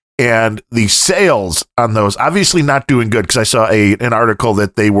races, and the sales on those obviously not doing good, because I saw an article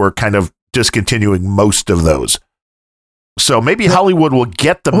that they were kind of discontinuing most of those. So maybe Hollywood will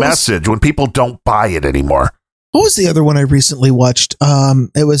get the message when people don't buy it anymore. What was the other one I recently watched?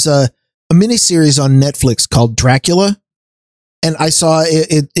 It was a miniseries on Netflix called Dracula. And I saw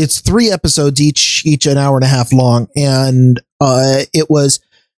it's 3 episodes, each an hour and a half long. And it was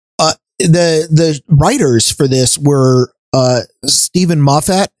the writers for this were Stephen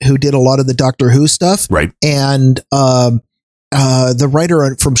Moffat, who did a lot of the Doctor Who stuff. Right. And the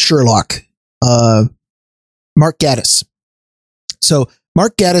writer from Sherlock, Mark Gatiss. So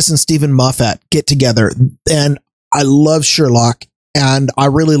Mark Gatiss and Stephen Moffat get together, and I love Sherlock, and I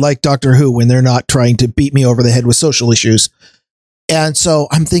really like Doctor Who when they're not trying to beat me over the head with social issues. And so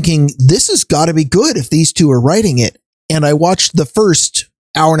I'm thinking, this has got to be good if these two are writing it. And I watched the first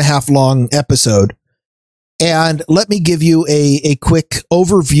hour and a half long episode. And let me give you a quick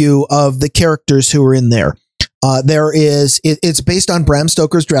overview of the characters who are in there. It's based on Bram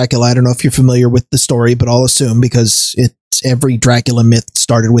Stoker's Dracula. I don't know if you're familiar with the story, but I'll assume, because every Dracula myth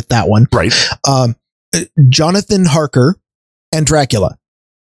started with that one. Right. Jonathan Harker and Dracula.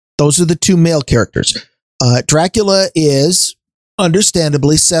 Those are the 2 male characters. Dracula is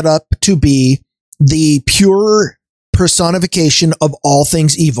understandably set up to be the pure personification of all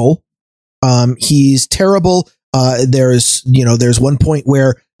things evil. He's terrible. There's one point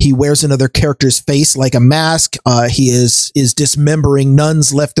where he wears another character's face like a mask. He is dismembering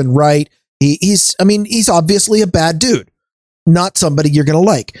nuns left and right. He's obviously a bad dude, not somebody you're going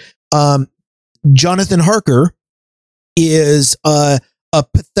to like. Jonathan Harker is a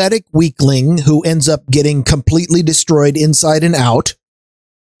pathetic weakling who ends up getting completely destroyed inside and out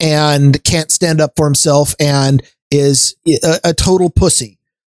and can't stand up for himself and is a total pussy.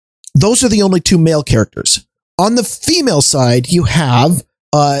 Those are the only 2 male characters. On the female side, you have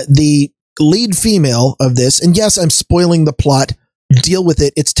the lead female of this. And yes, I'm spoiling the plot. Deal with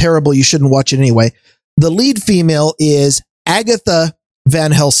it. It's terrible. You shouldn't watch it anyway. The lead female is Agatha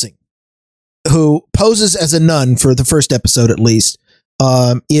Van Helsing, who poses as a nun for the first episode at least,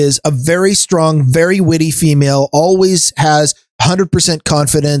 is a very strong, very witty female, always has 100%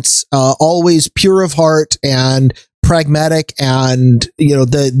 confidence, always pure of heart and pragmatic, and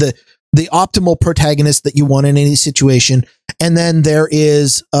the optimal protagonist that you want in any situation. And then there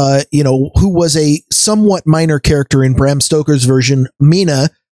is who was a somewhat minor character in Bram Stoker's version, Mina,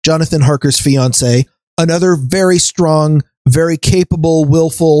 Jonathan Harker's fiance, another very strong, very capable,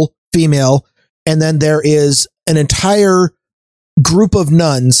 willful female. And then there is an entire group of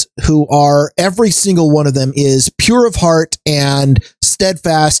nuns who are, every single one of them is pure of heart and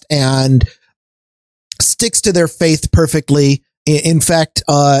steadfast and sticks to their faith perfectly. In fact,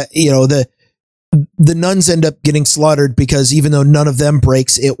 the nuns end up getting slaughtered because even though none of them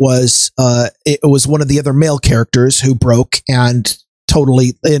breaks, it was one of the other male characters who broke and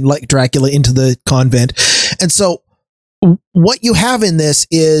totally, like Dracula, into the convent. And so what you have in this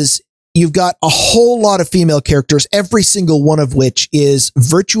is you've got a whole lot of female characters, every single one of which is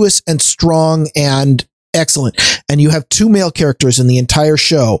virtuous and strong and excellent. And you have two male characters in the entire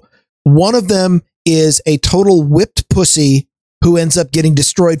show. One of them is a total whipped pussy who ends up getting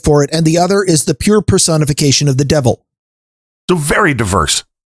destroyed for it, and the other is the pure personification of the devil. So very diverse.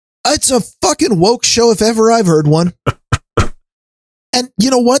 It's a fucking woke show if ever I've heard one. And you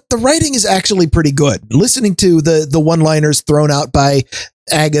know what? The writing is actually pretty good. Listening to the one-liners thrown out by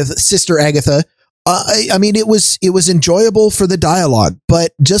Sister Agatha, I mean, it was enjoyable for the dialogue,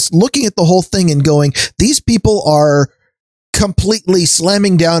 but just looking at the whole thing and going, these people are completely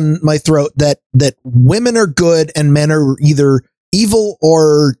slamming down my throat that women are good and men are either evil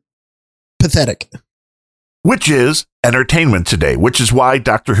or pathetic. Which is entertainment today, which is why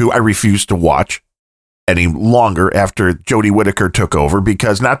Doctor Who I refuse to watch any longer after Jodie Whittaker took over,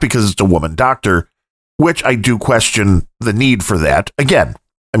 because it's a woman doctor, which I do question the need for that. Again,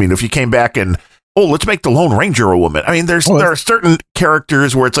 I mean, if you came back and, let's make the Lone Ranger a woman. I mean, there are certain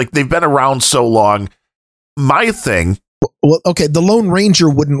characters where it's like they've been around so long. My thing. Well, okay, the Lone Ranger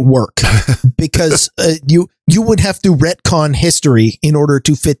wouldn't work because you would have to retcon history in order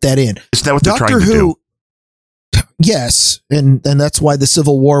to fit that in. Is that what they're trying to do? Yes, and that's why the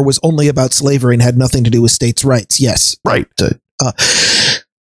Civil War was only about slavery and had nothing to do with states' rights. Yes, right.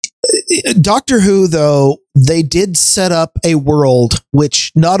 Doctor Who, though, they did set up a world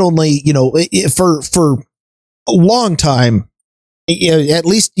which not only, for a long time, at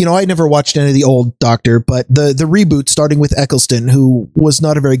least, I never watched any of the old Doctor, but the reboot starting with Eccleston, who was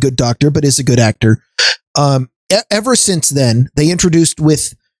not a very good Doctor, but is a good actor. Ever since then, they introduced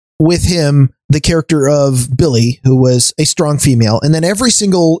with him the character of Billy, who was a strong female. And then every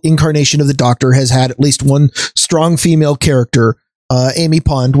single incarnation of the Doctor has had at least one strong female character. Amy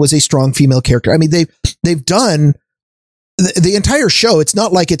Pond was a strong female character. I mean, they've done the entire show. It's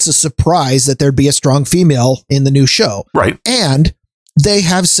not like it's a surprise that there'd be a strong female in the new show. Right. And they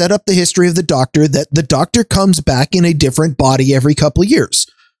have set up the history of the Doctor, that the Doctor comes back in a different body every couple of years.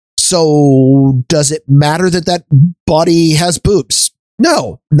 So does it matter that body has boobs?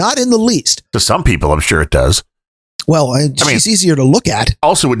 No, not in the least. To some people, I'm sure it does. Well, she's easier to look at.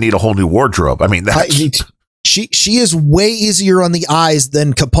 Also would need a whole new wardrobe. I mean, she is way easier on the eyes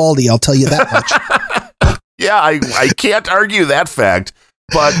than Capaldi, I'll tell you that much. Yeah, I can't argue that fact,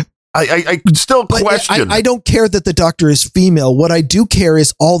 but I still question. I don't care that the Doctor is female. What I do care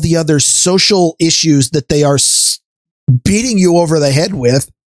is all the other social issues that they are beating you over the head with.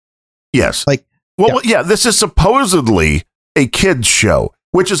 Yes. This is supposedly a kid's show,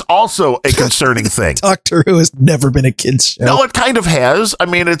 which is also a concerning thing. Doctor Who has never been a kid's show. No, it kind of has. I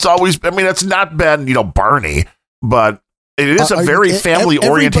mean, it's not been, Barney, but it is a very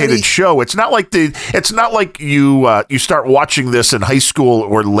family-orientated show. It's not like you start watching this in high school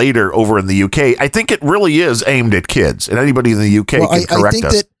or later over in the UK. I think it really is aimed at kids, and anybody in the UK can correct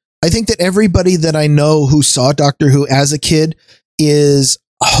us. I think that everybody that I know who saw Doctor Who as a kid is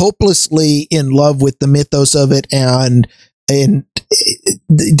hopelessly in love with the mythos of it, and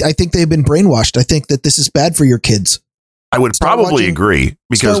I think they've been brainwashed. I think that this is bad for your kids. I would probably agree,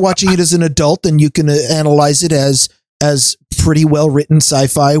 because start watching it as an adult, and you can analyze it as pretty well written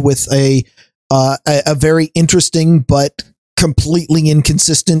sci-fi with a very interesting but completely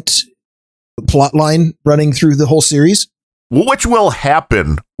inconsistent plot line running through the whole series. Which will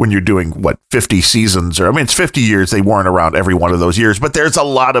happen when you're doing 50 seasons, it's 50 years. They weren't around every one of those years, but there's a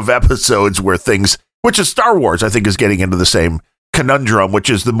lot of episodes where things, which is Star Wars, I think, is getting into the same conundrum, which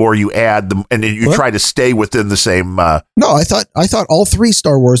is the more you add, and you try to stay within the same. No, I thought all three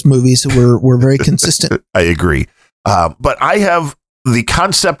Star Wars movies were very consistent. I agree. But I have the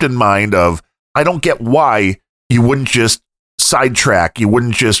concept in mind of, I don't get why you wouldn't just sidetrack, you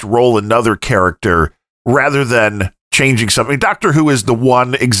wouldn't just roll another character rather than changing something. Doctor Who is the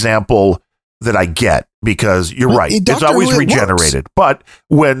one example that I get, because you're right. It's always regenerated. But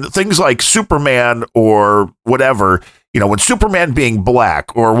when things like Superman or whatever, when Superman being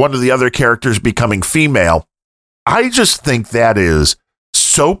black or one of the other characters becoming female, I just think that is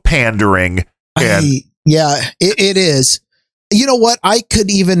so pandering. It is. You know what? I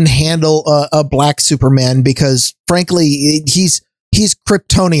could even handle a black Superman, because frankly, he's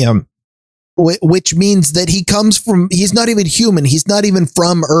Kryptonian, which means that he's not even human. He's not even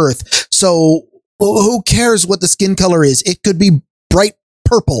from Earth. So who cares what the skin color is? It could be bright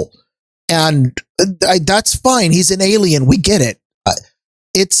purple, and that's fine. He's an alien. We get it.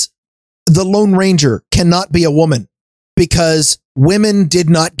 It's the Lone Ranger cannot be a woman, because women did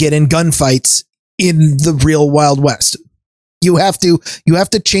not get in gunfights in the real Wild West. You have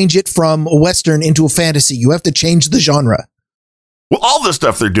to change it from a Western into a fantasy. You have to change the genre. Well, all the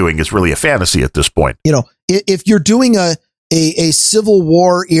stuff they're doing is really a fantasy at this point. If you're doing a Civil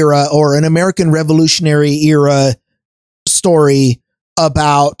War era or an American Revolutionary era story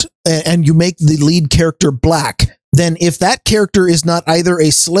about, and you make the lead character black, then if that character is not either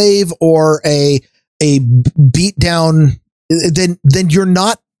a slave or a beat down, then you're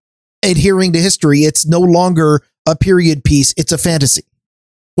not adhering to history. It's no longer a period piece. It's a fantasy.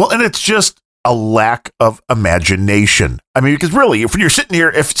 Well, and it's just a lack of imagination. I mean, because really, if you're sitting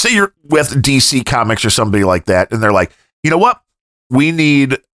here, say you're with DC Comics or somebody like that, and they're like, you know what? We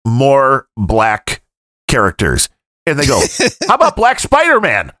need more black characters. And they go, how about Black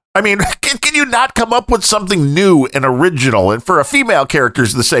Spider-Man? I mean, can you not come up with something new and original? And for a female character,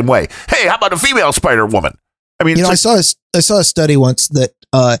 it's the same way. Hey, how about a female Spider-Woman? I mean, I saw a study once that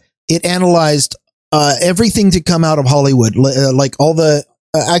it analyzed everything to come out of Hollywood, like all the.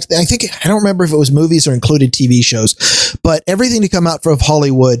 I don't remember if it was movies or included TV shows, but everything to come out of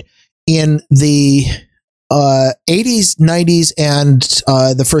Hollywood in the 80s, 90s, and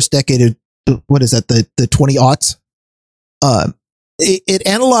the first decade of, what is that, the 20-aughts? It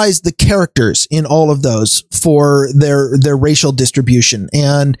analyzed the characters in all of those for their racial distribution.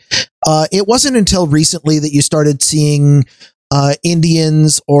 And it wasn't until recently that you started seeing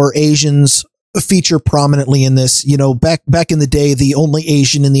Indians or Asians feature prominently in this. Back in the day, the only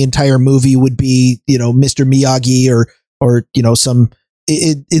Asian in the entire movie would be, Mr. Miyagi or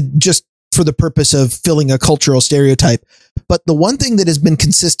it just for the purpose of filling a cultural stereotype. But the one thing that has been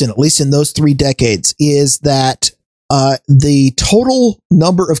consistent, at least in those 3 decades, is that the total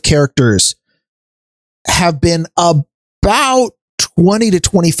number of characters have been about 20 to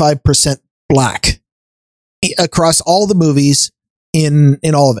 25% black across all the movies in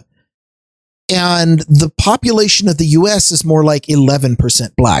all of it. And the population of the US is more like 11%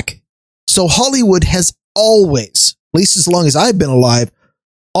 black. So Hollywood has always, at least as long as I've been alive,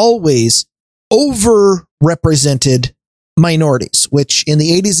 always overrepresented minorities, which in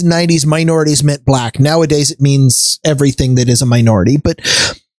the 80s and 90s, minorities meant black. Nowadays, it means everything that is a minority. But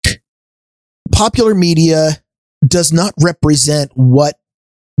popular media does not represent what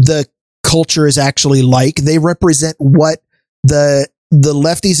the culture is actually like. They represent what the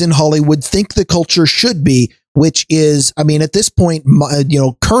lefties in Hollywood think the culture should be, which is, I mean, at this point,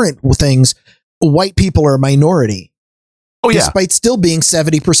 current things, white people are a minority. Oh, yeah. Despite still being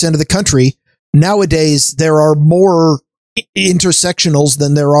 70% of the country, nowadays there are more intersectionals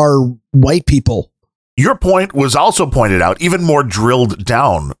than there are white people. Your point was also pointed out, even more drilled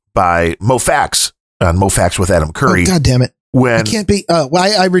down by Mo Fax on Mo Fax with Adam Curry. Oh, God damn it. I can't be,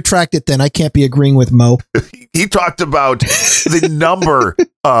 I retract it then. I can't be agreeing with Mo. He talked about the number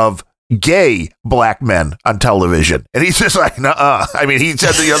of gay black men on television. And he's just like, nuh-uh. I mean, he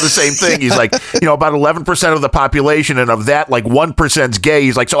said the same thing. He's like, about 11% of the population, and of that, like 1%'s gay.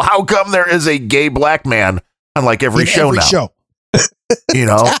 He's like, so how come there is a gay black man on like every show now?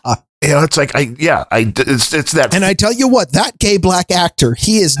 It's like, it's that. And I tell you what, that gay black actor,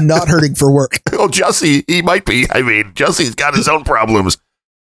 he is not hurting for work. Well, Jesse, he might be. I mean, Jesse's got his own problems.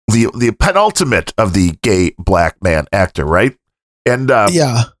 The penultimate of the gay black man actor, right? And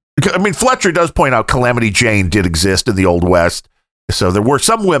yeah. I mean, Fletcher does point out Calamity Jane did exist in the Old West. So there were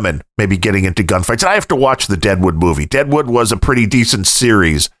some women maybe getting into gunfights. And I have to watch the Deadwood movie. Deadwood was a pretty decent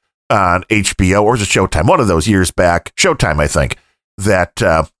series on HBO, or was it Showtime? One of those years back. Showtime, I think, that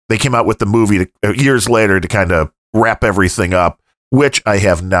they came out with the movie years later to kind of wrap everything up, which I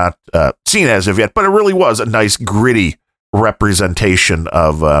have not seen as of yet. But it really was a nice, gritty representation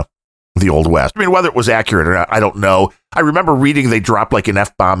of the Old West. I mean, whether it was accurate or not, I don't know. I remember reading they dropped like an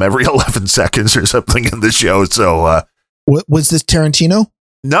F-bomb every 11 seconds or something in the show. So was this Tarantino?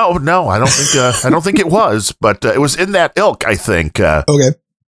 No, I don't think it was, but it was in that ilk, I think. Okay.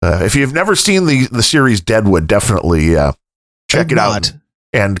 If you've never seen the series Deadwood, definitely check it out.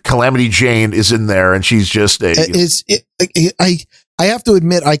 And Calamity Jane is in there, and she's just I have to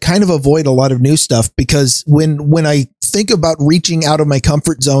admit, I kind of avoid a lot of new stuff because when I think about reaching out of my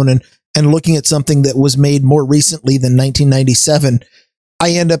comfort zone and looking at something that was made more recently than 1997, I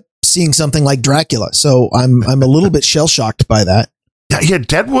end up seeing something like Dracula. So I'm a little bit shell shocked by that. Yeah,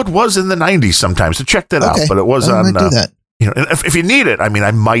 Deadwood was in the 90s sometimes, so check that out. But it was on. Do that. If you need it, I mean,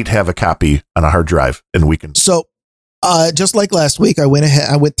 I might have a copy on a hard drive, and we can. So, just like last week, I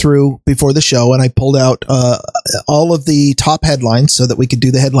went through before the show, and I pulled out all of the top headlines so that we could do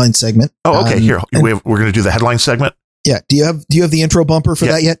the headline segment. Oh, okay. Here we're going to do the headline segment. Yeah. Do you have the intro bumper for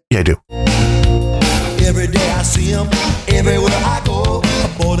that yet? Yeah, I do. Every day I see him, everywhere I go. A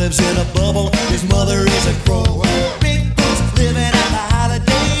boy lives in a bubble, his mother is a crow. Big folks living at the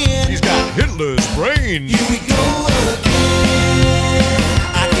Holiday Inn. He's got Hitler's brain. Here we go again.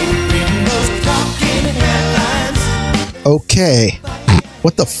 I keep reading those talking headlines. Okay.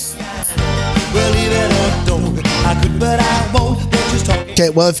 What the Well, even or don't, I could but I won't. They're just talking. Okay,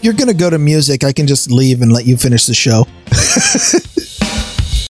 well, if you're going to go to music, I can just leave and let you finish the show.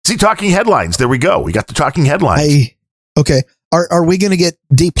 See, talking headlines. There we go. We got the talking headlines. Okay. Are we going to get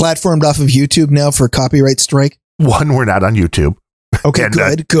deplatformed off of YouTube now for copyright strike? One, we're not on YouTube. Okay,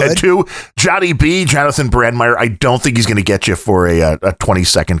 and, good. And two, Johnny B, Jonathan Brandmeier, I don't think he's going to get you for a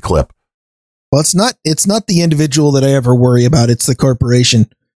 20-second clip. Well, it's not the individual that I ever worry about. It's the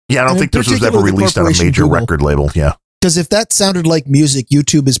corporation. Yeah, I don't think this was ever released on a major record label. Yeah. Because if that sounded like music,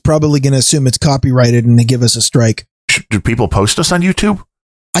 YouTube is probably going to assume it's copyrighted and they give us a strike. Do people post us on YouTube?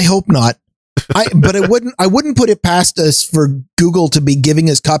 I hope not. But I wouldn't put it past us for Google to be giving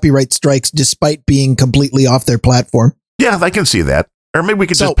us copyright strikes despite being completely off their platform. Yeah, I can see that. Or maybe we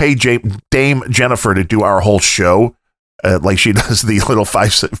could just pay Dame Jennifer to do our whole show like she does the little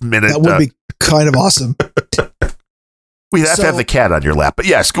 5-minute. That would be kind of awesome. We'd have to have the cat on your lap. But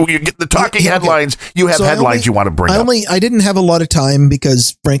yes, you get the talking headlines. Okay. You have headlines you want to bring up. I didn't have a lot of time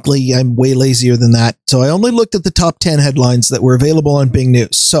because, frankly, I'm way lazier than that. So I only looked at the top 10 headlines that were available on Bing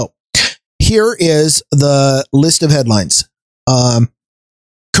News. So here is the list of headlines.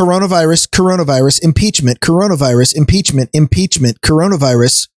 Coronavirus, impeachment, coronavirus, impeachment,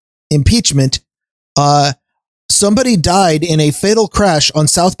 coronavirus, impeachment. Somebody died in a fatal crash on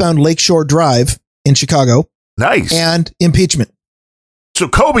southbound Lakeshore Drive in Chicago. Nice. And impeachment. So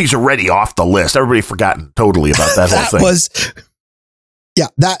Kobe's already off the list. Everybody forgotten totally about that whole thing.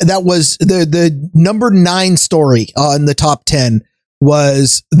 That was the number 9 story on the top 10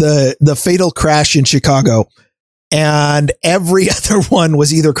 was the fatal crash in Chicago. And every other one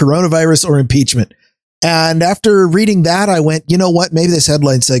was either coronavirus or impeachment. And after reading that, I went, you know what? Maybe this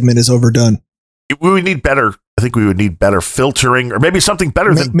headline segment is overdone. We would need better. I think we would need better filtering or maybe something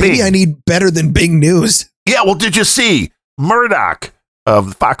better than Bing. Maybe I need better than Bing News. Yeah, well, did you see Murdoch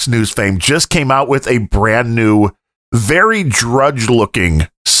of Fox News fame just came out with a brand new, very drudge-looking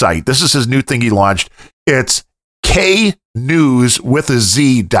site. This is his new thing he launched. It's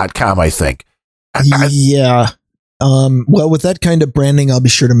knewswithaz.com, I think. Yeah. Well, with that kind of branding, I'll be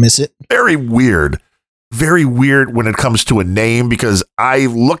sure to miss it. Very weird. Very weird when it comes to a name because I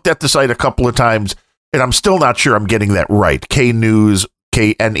looked at the site a couple of times and I'm still not sure I'm getting that right. Knews,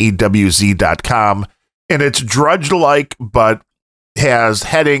 knewz.com. And it's drudge-like, but has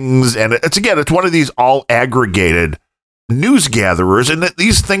headings. And it's one of these all aggregated news gatherers. And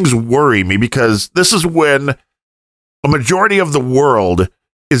these things worry me because this is when a majority of the world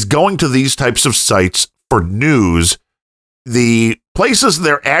is going to these types of sites for news. The places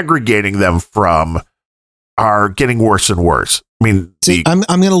they're aggregating them from are getting worse and worse. I mean, I'm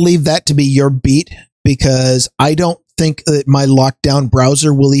going to leave that to be your beat because I don't think that my lockdown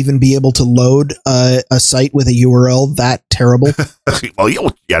browser will even be able to load a site with a URL that terrible. Well, you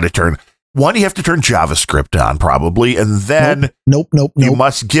have to turn JavaScript on probably, and then nope. You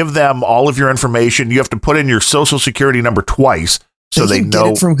must give them all of your information. You have to put in your social security number twice so they know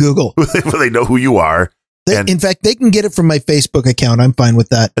get it from Google. They know who you are. In fact, they can get it from my Facebook account. I'm fine with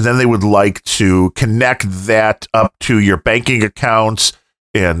that. And then they would like to connect that up to your banking accounts,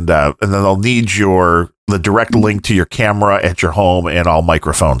 and then they'll need the direct link to your camera at your home and all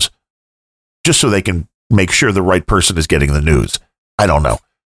microphones, just so they can make sure the right person is getting the news. I don't know,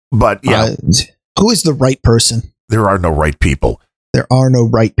 but yeah, who is the right person? There are no right people. There are no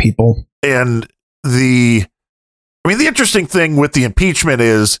right people. And the interesting thing with the impeachment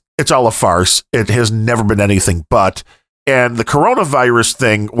is it's all a farce. It has never been anything but. And the coronavirus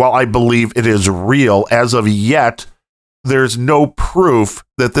thing, while I believe it is real, as of yet, there's no proof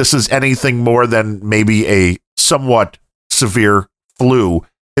that this is anything more than maybe a somewhat severe flu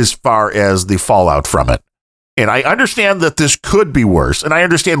as far as the fallout from it. And I understand that this could be worse, and I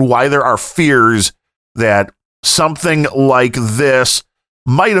understand why there are fears that something like this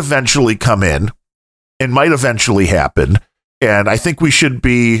might eventually come in and might eventually happen. And I think we should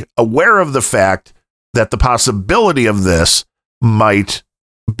be aware of the fact that the possibility of this might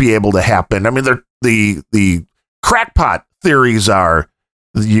be able to happen. I mean, the crackpot theories are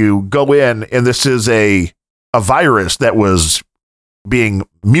you go in and this is a virus that was being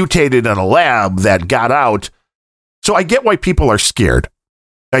mutated in a lab that got out. So I get why people are scared.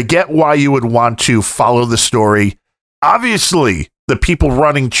 I get why you would want to follow the story. Obviously, the people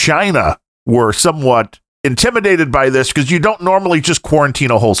running China were somewhat intimidated by this because you don't normally just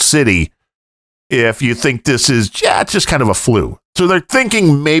quarantine a whole city if you think this is, it's just kind of a flu. So they're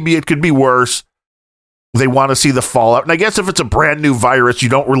thinking maybe it could be worse. They want to see the fallout. And I guess if it's a brand new virus, you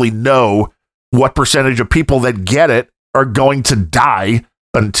don't really know what percentage of people that get it are going to die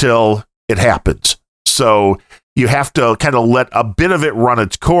until it happens. So you have to kind of let a bit of it run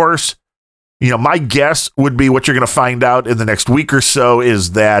its course. You know, my guess would be what you're going to find out in the next week or so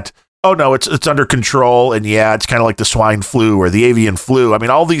is that, oh no, it's under control. And yeah, it's kind of like the swine flu or the avian flu. I mean,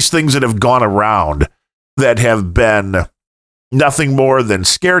 all these things that have gone around that have been nothing more than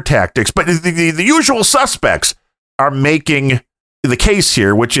scare tactics. But the usual suspects are making the case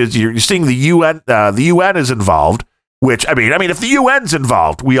here, which is you're seeing the UN. The UN is involved. Which I mean, if the UN's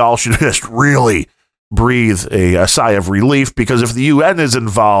involved, we all should just really breathe a sigh of relief, because if the UN is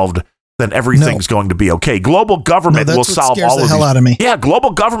involved, then everything's going to be okay. Global government will solve all of hell out of me. Yeah, global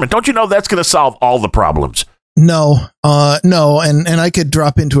government. Don't you know that's going to solve all the problems? No. And I could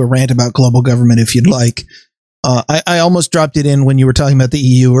drop into a rant about global government if you'd like. I almost dropped it in when you were talking about the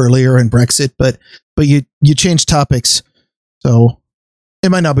EU earlier and Brexit, but you changed topics, so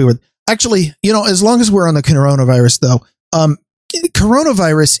it might not be worth. Actually, as long as we're on the coronavirus, though,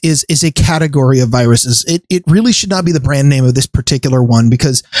 coronavirus is a category of viruses. It really should not be the brand name of this particular one,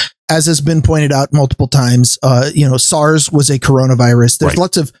 because, as has been pointed out multiple times, SARS was a coronavirus. There's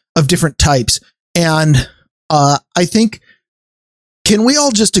lots of different types, and I think, can we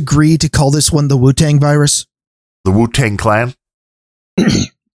all just agree to call this one the Wu-Tang virus? The Wu-Tang Clan?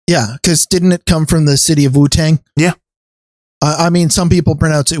 Yeah, because didn't it come from the city of Wu-Tang? Yeah. I mean, some people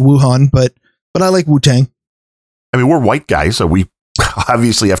pronounce it Wuhan, but I like Wu-Tang. I mean, we're white guys, so we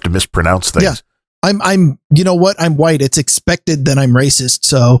obviously have to mispronounce things. Yeah. I'm you know what? I'm white. It's expected that I'm racist,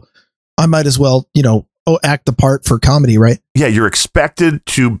 so I might as well, act the part for comedy, right? Yeah, you're expected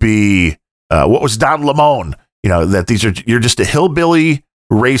to be, what was Don Lemon? That you're just a hillbilly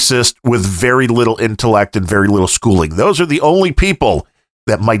racist with very little intellect and very little schooling. Those are the only people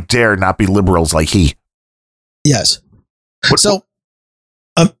that might dare not be liberals like he. Yes. I was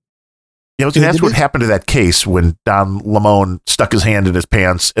going to ask what happened to that case when Don Lemon stuck his hand in his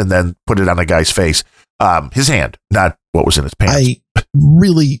pants and then put it on a guy's face. His hand, not what was in his pants. I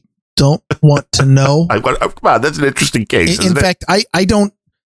really don't want to know. Come on, that's an interesting case. In fact, I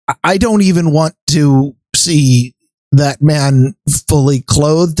don't even want to see that man fully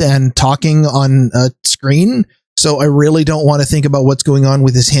clothed and talking on a screen. So I really don't want to think about what's going on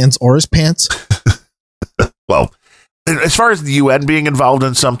with his hands or his pants. Well, as far as the UN being involved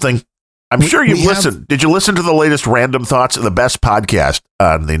in something, I'm sure you've listened. Did you listen to the latest Random Thoughts, the best podcast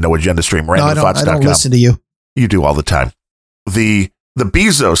on the No Agenda stream, randomthoughts.com? I don't listen to you. You do all the time. The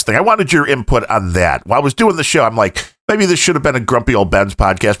Bezos thing, I wanted your input on that. While I was doing the show, I'm like, maybe this should have been a Grumpy Old Ben's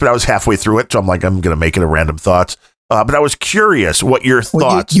podcast, but I was halfway through it, so I'm like, I'm going to make it a Random Thoughts. But I was curious what your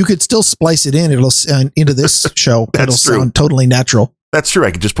thoughts. You could still splice it in. It'll into this show. It'll sound totally natural. That's true.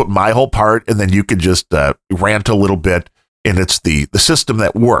 I could just put my whole part, and then you could just rant a little bit, and it's the system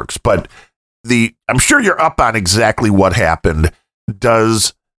that works. But I'm sure you're up on exactly what happened. But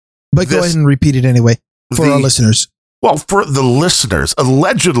go ahead and repeat it anyway for our listeners. Well, for the listeners,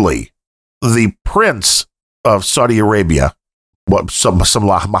 allegedly, the Prince of Saudi Arabia, some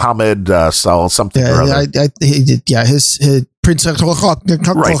Mohammed something or other. His Prince, right?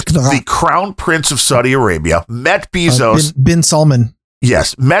 The Crown Prince of Saudi Arabia met Bezos. Bin Salman.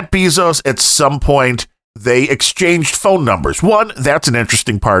 Yes, met Bezos at some point. They exchanged phone numbers. One, that's an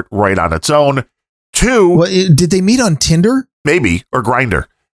interesting part right on its own. Two, did they meet on Tinder? Maybe, or Grindr.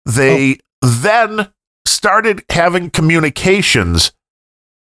 They then started having communications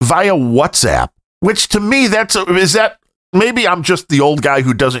via WhatsApp, which to me, maybe I'm just the old guy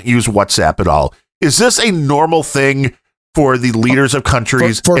who doesn't use WhatsApp at all. Is this a normal thing for the leaders of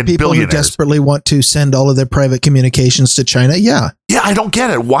countries for and people who billionaires. desperately want to send all of their private communications to China. Yeah. Yeah, I don't get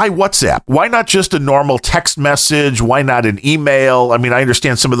it. Why WhatsApp? Why not just a normal text message? Why not an email? I mean, I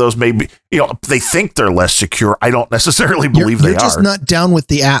understand some of those may be, they think they're less secure. I don't necessarily believe they are. You're just not down with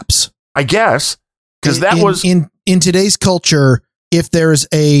the apps. I guess, because that was in today's culture. If there's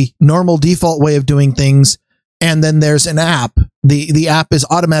a normal default way of doing things, and then there's an app, the app is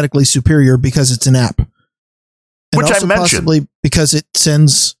automatically superior because it's an app. And which also I mentioned. possibly because it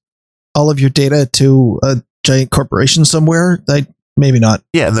sends all of your data to a giant corporation somewhere. Maybe not.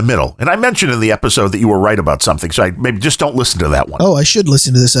 Yeah, in the middle. And I mentioned in the episode that you were right about something, so I maybe just don't listen to that one. Oh, I should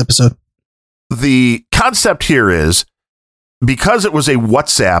listen to this episode. The concept here is, because it was a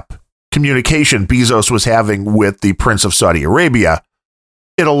WhatsApp communication Bezos was having with the Prince of Saudi Arabia,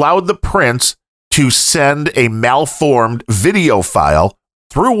 it allowed the prince to send a malformed video file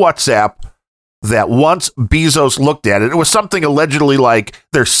through WhatsApp that once Bezos looked at it, it was something allegedly like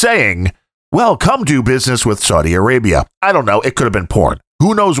they're saying, well, come do business with Saudi Arabia. I don't know. It could have been porn.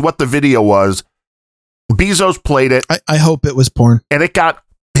 Who knows what the video was? Bezos played it. I hope it was porn. And it got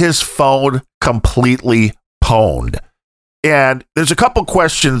his phone completely pwned. And there's a couple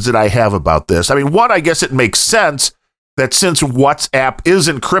questions that I have about this. I mean, one, I guess it makes sense that since WhatsApp is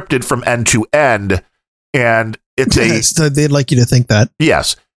encrypted from end to end, and it's so they'd like you to think that.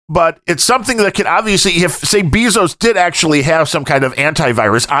 Yes. But it's something that can obviously, if, say, Bezos did actually have some kind of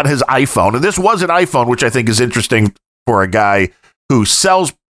antivirus on his iPhone, and this was an iPhone, which I think is interesting for a guy who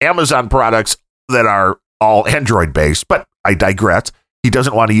sells Amazon products that are all Android-based, but I digress. He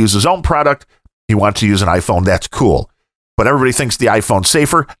doesn't want to use his own product. He wants to use an iPhone. That's cool. But everybody thinks the iPhone's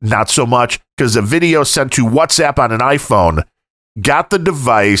safer. Not so much, because the video sent to WhatsApp on an iPhone got the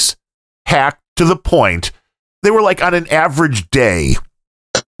device hacked to the point. They were like on an average day.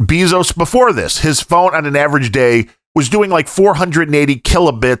 Bezos, before this, his phone on an average day was doing like 480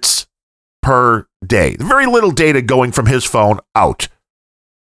 kilobits per day. Very little data going from his phone out.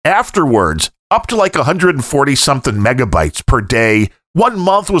 Afterwards, up to like 140 something megabytes per day. 1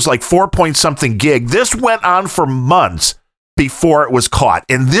 month was like 4 point something gig. This went on for months before it was caught.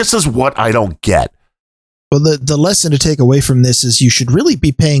 And this is what I don't get. Well, the lesson to take away from this is you should really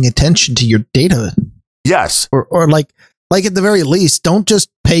be paying attention to your data. Yes. Or like at the very least, don't just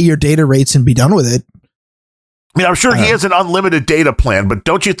pay your data rates and be done with it. I mean, I'm sure he has an unlimited data plan, but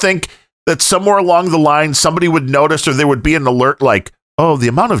don't you think that somewhere along the line, somebody would notice, or there would be an alert like, oh, the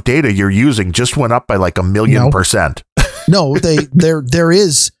amount of data you're using just went up by like 1,000,000%. No, there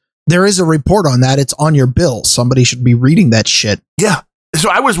is a report on that. It's on your bill. Somebody should be reading that shit. Yeah. So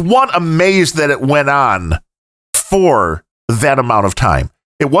I was amazed that it went on for that amount of time.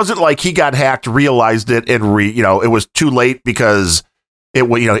 It wasn't like he got hacked, realized it, and it was too late because it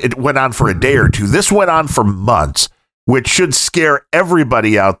went on for a day or two. This went on for months, which should scare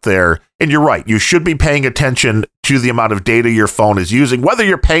everybody out there. And you're right. You should be paying attention to the amount of data your phone is using, whether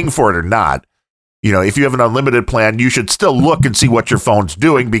you're paying for it or not. If you have an unlimited plan, you should still look and see what your phone's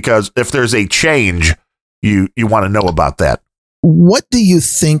doing, because if there's a change, you want to know about that. What do you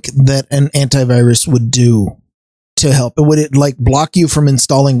think that an antivirus would do to help? Would it like block you from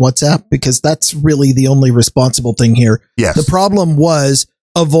installing WhatsApp? Because that's really the only responsible thing here. Yes. The problem was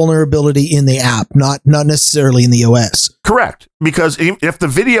a vulnerability in the app, not necessarily in the OS. Correct. Because if the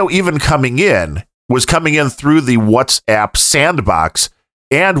video even was coming in through the WhatsApp sandbox,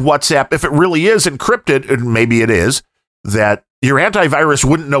 and WhatsApp, if it really is encrypted, and maybe it is, that your antivirus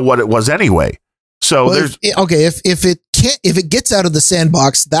wouldn't know what it was anyway. So if it gets out of the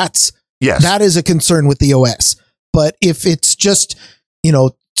sandbox, that is a concern with the OS. But if it's just,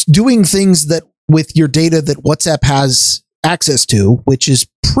 doing things that with your data that WhatsApp has access to, which is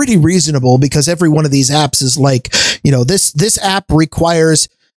pretty reasonable, because every one of these apps is like, this app requires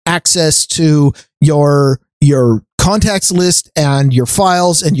access to your contacts list and your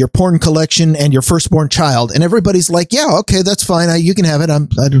files and your porn collection and your firstborn child. And everybody's like, yeah, okay, that's fine. You can have it.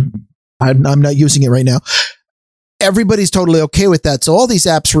 I'm not using it right now. Everybody's totally okay with that. So all these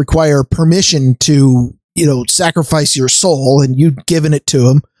apps require permission to, sacrifice your soul, and you've given it to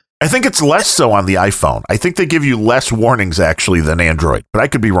them. I think it's less so on the iPhone. I think they give you less warnings actually than Android, but I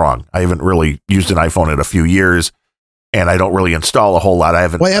could be wrong. I haven't really used an iPhone in a few years, and I don't really install a whole lot. I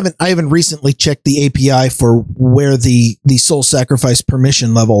haven't recently checked the API for where the soul sacrifice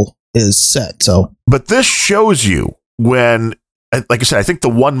permission level is set. So, but this shows you when, like I said, I think the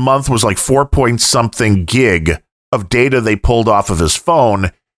 1 month was like 4 point something gig of data they pulled off of his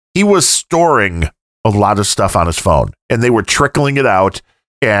phone. He was storing a lot of stuff on his phone, and they were trickling it out.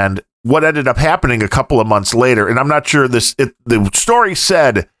 And what ended up happening a couple of months later, and I'm not sure the story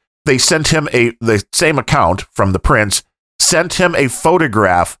said they sent him the same account from the prince sent him a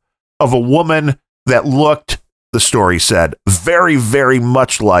photograph of a woman that looked, the story said, very, very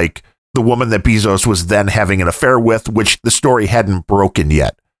much like the woman that Bezos was then having an affair with, which the story hadn't broken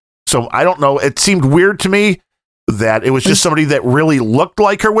yet. So I don't know. It seemed weird to me that it was just somebody that really looked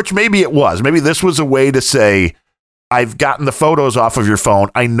like her, which maybe it was. Maybe this was a way to say, I've gotten the photos off of your phone.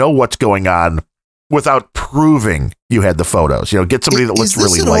 I know what's going on without proving you had the photos. Get somebody that looks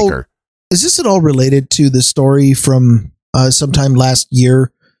really like her. Is this at all related to the story from sometime last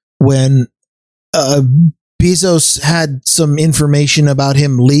year when Bezos had some information about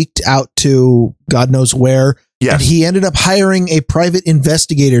him leaked out to God knows where? Yes. And he ended up hiring a private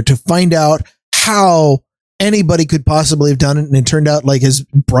investigator to find out how anybody could possibly have done it. And it turned out like his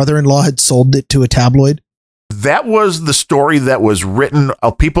brother-in-law had sold it to a tabloid. That was the story that was written.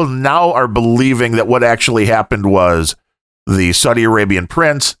 People now are believing that what actually happened was the Saudi Arabian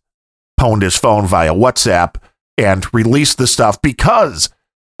prince pwned his phone via WhatsApp and released the stuff because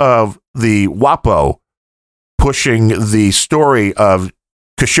of the WAPO pushing the story of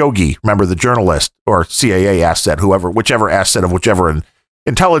Khashoggi, remember the journalist or CIA asset, whichever asset of whichever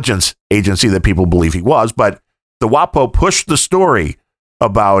intelligence agency that people believe he was. But the WAPO pushed the story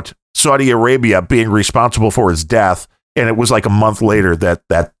about Saudi Arabia being responsible for his death. And it was like a month later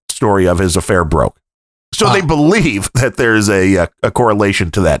that story of his affair broke. So they believe that there's a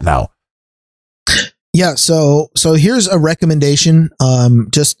correlation to that now. Yeah. So here's a recommendation,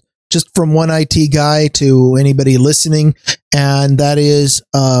 just from one IT guy to anybody listening. And that is,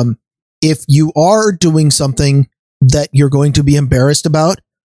 if you are doing something that you're going to be embarrassed about,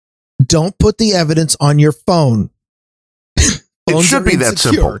 don't put the evidence on your phone. It should be that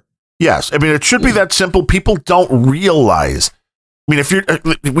simple. Yes. I mean, it should be that simple. People don't realize. I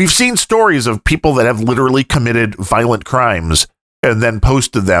mean, we've seen stories of people that have literally committed violent crimes and then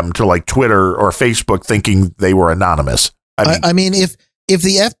posted them to like Twitter or Facebook thinking they were anonymous. I mean, if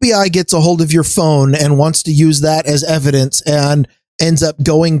the FBI gets a hold of your phone and wants to use that as evidence and ends up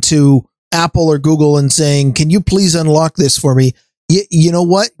going to Apple or Google and saying, can you please unlock this for me? You know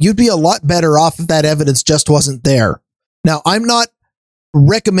what? You'd be a lot better off if that evidence just wasn't there. Now, I'm not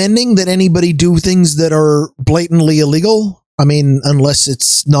recommending that anybody do things that are blatantly illegal. I mean, unless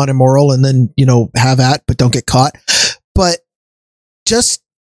it's not immoral and then, have at, but don't get caught. But just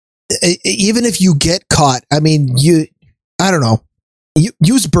even if you get caught, I mean, I don't know.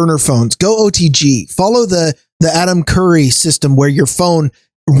 Use burner phones, go OTG, follow the Adam Curry system where your phone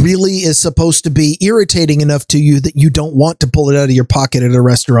really is supposed to be irritating enough to you that you don't want to pull it out of your pocket at a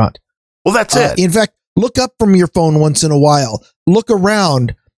restaurant. Well, that's it. In fact, look up from your phone once in a while, look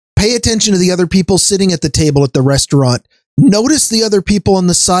around, pay attention to the other people sitting at the table at the restaurant. Notice the other people on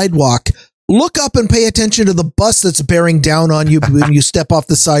the sidewalk. Look up and pay attention to the bus that's bearing down on you when you step off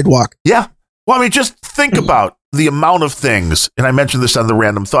the sidewalk. Yeah. Well, I mean, just think about the amount of things, and I mentioned this on the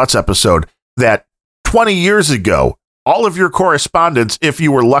Random Thoughts episode, that 20 years ago, all of your correspondence, if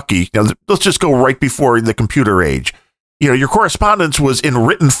you were lucky, let's just go right before the computer age, your correspondence was in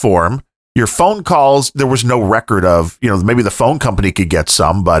written form. Your phone calls, there was no record of, maybe the phone company could get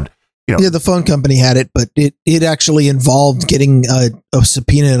some, but yeah, the phone company had it, but it actually involved getting a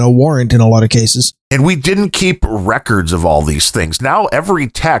subpoena and a warrant in a lot of cases. And we didn't keep records of all these things. Now, every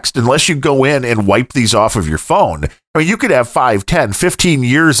text, unless you go in and wipe these off of your phone, I mean, you could have 5, 10, 15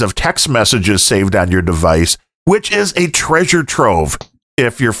 years of text messages saved on your device, which is a treasure trove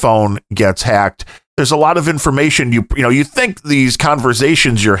if your phone gets hacked. There's a lot of information. You think these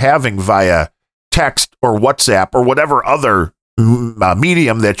conversations you're having via text or WhatsApp or whatever other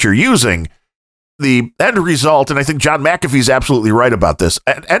medium that you're using, the end result, and I think John McAfee's absolutely right about this,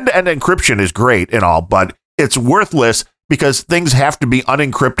 end-to-end encryption is great and all, but it's worthless because things have to be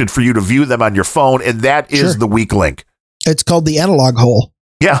unencrypted for you to view them on your phone, and that is the weak link. It's called the analog hole.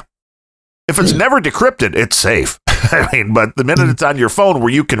 Yeah. If it's never decrypted, it's safe. I mean, but the minute it's on your phone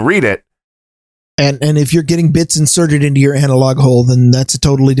where you can read it. And if you're getting bits inserted into your analog hole, then that's a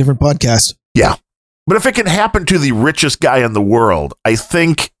totally different podcast. Yeah. But if it can happen to the richest guy in the world, I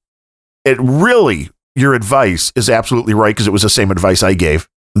think your advice is absolutely right, because it was the same advice I gave,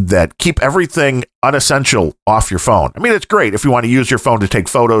 that keep everything unessential off your phone. I mean, it's great if you want to use your phone to take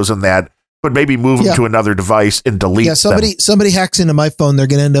photos and that, but maybe move them to another device and delete them. Somebody hacks into my phone, they're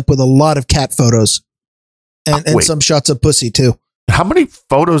going to end up with a lot of cat photos and some shots of pussy too. How many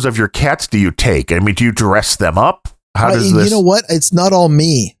photos of your cats do you take? I mean, do you dress them up? How does this? You know what? It's not all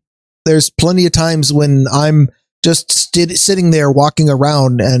me. There's plenty of times when I'm just sitting there walking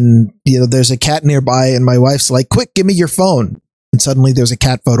around and, there's a cat nearby and my wife's like, quick, give me your phone. And suddenly there's a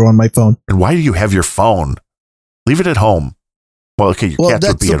cat photo on my phone. And why do you have your phone? Leave it at home. Well, okay, your Well, cats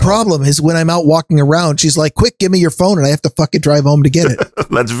would that's be the at home. problem is when I'm out walking around, she's like, quick, give me your phone. And I have to fucking drive home to get it.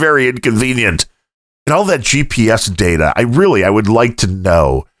 That's very inconvenient. And all that GPS data, I would like to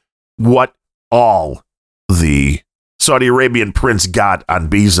know what all the Saudi Arabian prince got on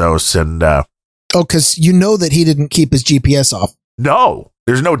Bezos. And because you know that he didn't keep his GPS off. no,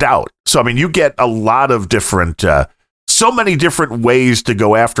 there's no doubt. So, I mean, you get a lot of different, so many different ways to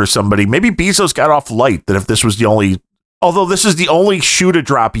go after somebody. Maybe Bezos got off light that if this was the only, although this is the only shoe to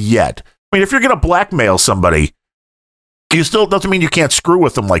drop yet. I mean, if you're going to blackmail somebody, you still doesn't mean you can't screw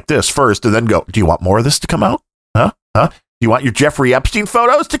with them like this first and then go, do you want more of this to come out? Huh? Do you want your Jeffrey Epstein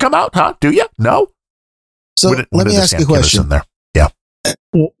photos to come out? Huh? Do you? No? So let me ask you a question. There? Yeah.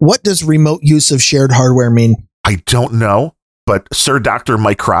 What does remote use of shared hardware mean? I don't know, but Sir Dr.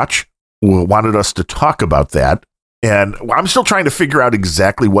 Mike Crotch wanted us to talk about that. And I'm still trying to figure out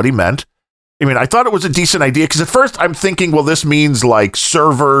exactly what he meant. I mean, I thought it was a decent idea because at first I'm thinking, well, this means like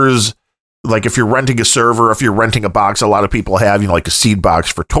servers, like if you're renting a server, if you're renting a box, a lot of people have, like a seed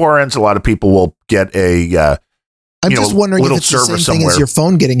box for torrents. A lot of people will get a, I'm just wondering if it's the same thing as your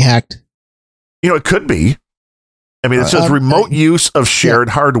phone getting hacked. It could be. I mean, it says remote use of shared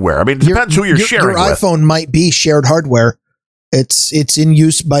hardware. I mean, it depends who you're sharing with. Your iPhone might be shared hardware. It's in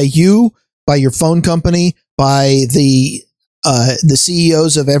use by you, by your phone company, by the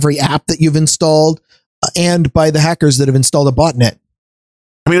CEOs of every app that you've installed, and by the hackers that have installed a botnet.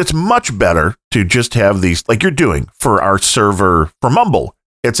 I mean, it's much better to just have these, like you're doing for our server for Mumble.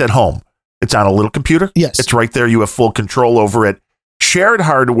 It's at home. It's on a little computer. Yes. It's right there. You have full control over it. Shared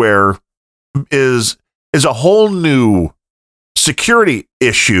hardware is a whole new security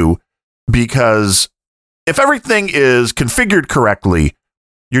issue because if everything is configured correctly,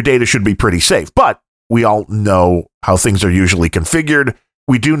 your data should be pretty safe. But we all know how things are usually configured.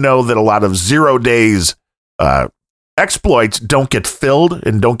 We do know that a lot of 0 days exploits don't get filled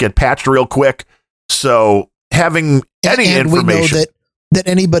and don't get patched real quick. So having any information, we know that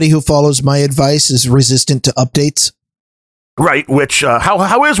anybody who follows my advice is resistant to updates. Right, which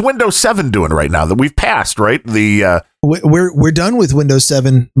how is Windows 7 doing right now that we've passed, right? We're done with Windows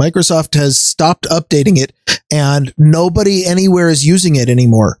 7. Microsoft has stopped updating it and nobody anywhere is using it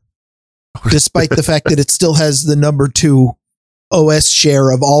anymore. Despite the fact that it still has the number 2 OS share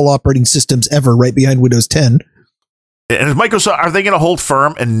of all operating systems ever, right behind Windows 10. And is Microsoft, are they going to hold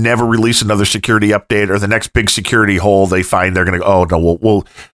firm and never release another security update, or the next big security hole they find they're going to go, oh no, we'll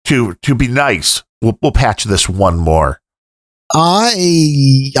to be nice, we'll patch this one more?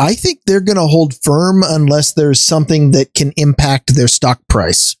 I think they're going to hold firm unless there's something that can impact their stock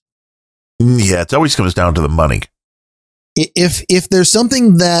price. Yeah, it always comes down to the money. If there's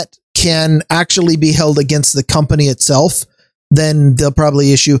something that can actually be held against the company itself, then they'll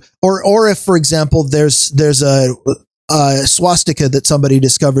probably issue, or if, for example, there's a swastika that somebody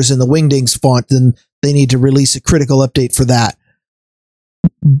discovers in the Wingdings font, then they need to release a critical update for that.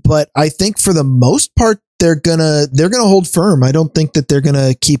 But I think for the most part, they're gonna hold firm. I don't think that they're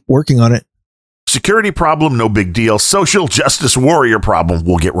gonna keep working on it. Security problem, no big deal. Social justice warrior problem.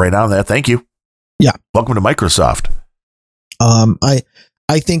 We'll get right on that. Thank you. Yeah. Welcome to Microsoft.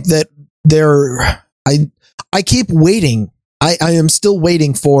 I think that I keep waiting. I am still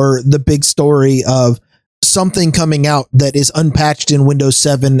waiting for the big story of something coming out that is unpatched in Windows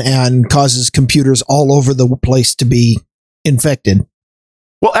 7 and causes computers all over the place to be infected.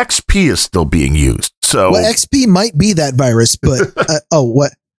 Well, XP is still being used. So XP might be that virus, but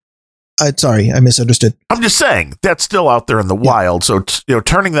what? Sorry, I misunderstood. I'm just saying that's still out there in the wild. So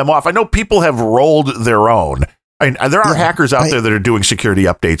turning them off. I know people have rolled their own. I mean, there are hackers out there that are doing security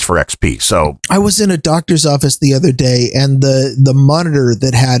updates for XP. So I was in a doctor's office the other day, and the monitor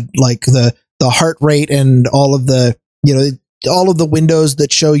that had like the heart rate and all of the windows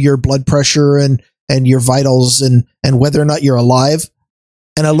that show your blood pressure and your vitals and whether or not you're alive.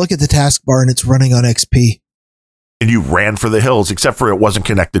 And I look at the taskbar and it's running on XP. And you ran for the hills, except for it wasn't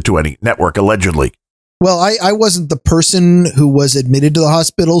connected to any network, allegedly. Well, I wasn't the person who was admitted to the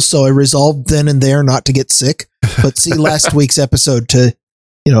hospital, so I resolved then and there not to get sick. But see last week's episode to,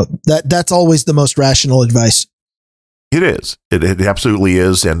 that's always the most rational advice. It is. It absolutely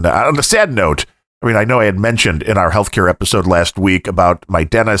is. And on a sad note, I mean, I know I had mentioned in our healthcare episode last week about my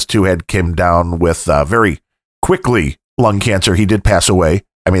dentist who had came down with very quickly lung cancer. He did pass away.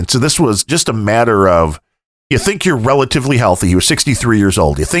 I mean, so this was just a matter of, you think you're relatively healthy. He was 63 years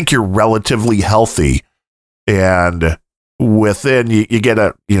old. You think you're relatively healthy, and within you get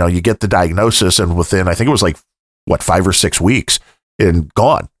the diagnosis, and within, I think it was like 5 or 6 weeks, and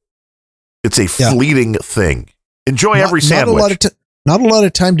gone. It's a fleeting thing. Enjoy every sandwich. Not a lot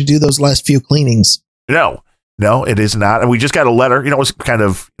of time to do those last few cleanings. No, No, it is not. And we just got a letter, it was kind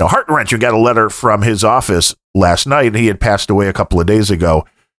of heart-wrenching. We got a letter from his office last night, and he had passed away a couple of days ago.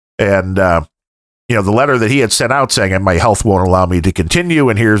 And, the letter that he had sent out saying, my health won't allow me to continue,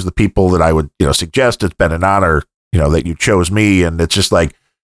 and here's the people that I would, suggest. It's been an honor, that you chose me. And it's just like,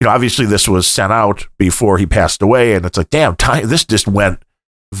 obviously this was sent out before he passed away, and it's like, damn, time, this just went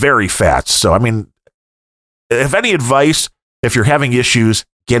very fast. So, I mean, if any advice, if you're having issues,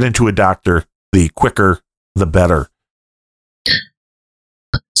 get into a doctor. The quicker, the better.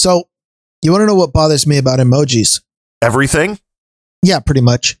 So, you want to know what bothers me about emojis? Everything? Yeah, pretty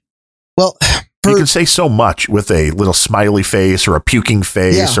much. Well, you can say so much with a little smiley face or a puking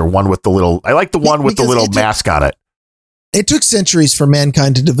face or one with the little, I like the one with the little mask on it. It took centuries for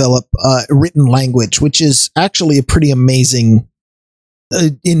mankind to develop written language, which is actually a pretty amazing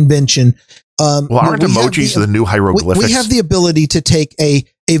invention. Aren't emojis the new hieroglyphics? We have the ability to take a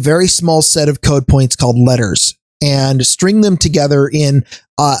very small set of code points called letters and string them together in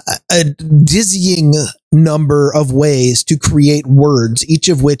a dizzying number of ways to create words, each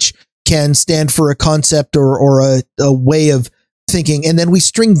of which can stand for a concept or a way of thinking. And then we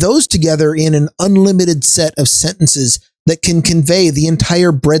string those together in an unlimited set of sentences that can convey the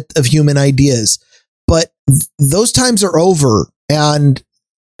entire breadth of human ideas. But those times are over. And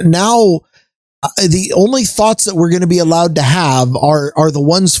now the only thoughts that we're going to be allowed to have are the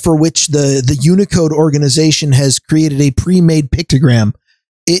ones for which the Unicode organization has created a pre-made pictogram.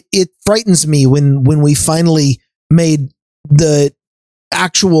 It frightens me when we finally made the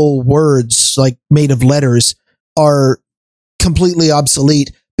actual words, like made of letters, are completely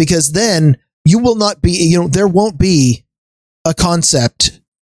obsolete, because then you will not be, there won't be a concept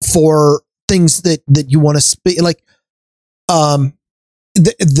for things that you want to speak, like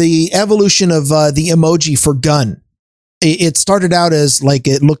the evolution of the emoji for gun. It started out as like,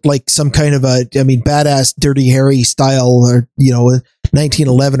 it looked like some kind of badass Dirty Harry style, or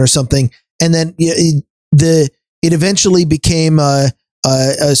 1911 or something, and then it eventually became a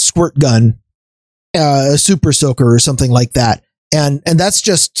squirt gun, a super soaker or something like that. And that's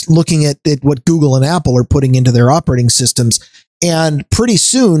just looking at what Google and Apple are putting into their operating systems. And pretty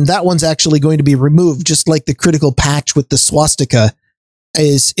soon that one's actually going to be removed, just like the critical patch with the swastika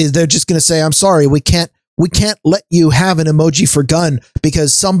is they're just going to say, I'm sorry, we can't let you have an emoji for gun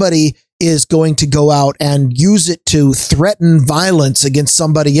because somebody is going to go out and use it to threaten violence against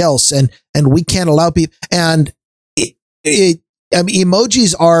somebody else. And we can't allow people. And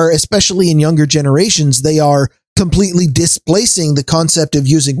emojis are, especially in younger generations, they are completely displacing the concept of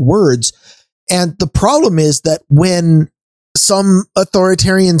using words. And the problem is that when some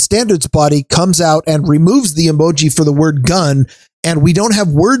authoritarian standards body comes out and removes the emoji for the word gun, and we don't have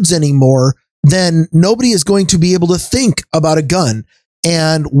words anymore, then nobody is going to be able to think about a gun.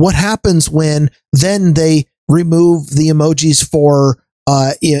 And what happens when then they remove the emojis for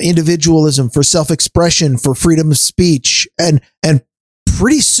individualism, for self-expression, for freedom of speech, and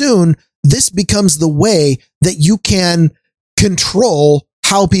pretty soon this becomes the way that you can control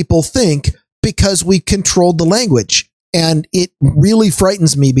how people think, because we controlled the language. And it really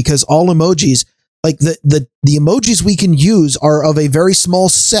frightens me, because all emojis, like the emojis we can use, are of a very small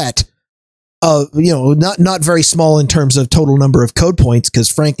set of, not very small in terms of total number of code points,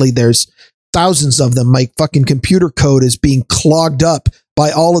 because frankly, there's thousands of them. My fucking computer code is being clogged up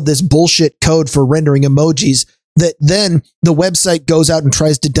by all of this bullshit code for rendering emojis, that then the website goes out and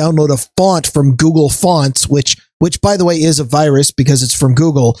tries to download a font from Google Fonts, which by the way is a virus because it's from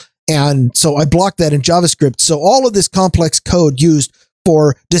Google. And so I blocked that in JavaScript. So all of this complex code used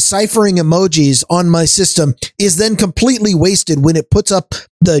for deciphering emojis on my system is then completely wasted when it puts up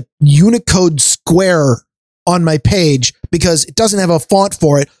the Unicode square on my page, because it doesn't have a font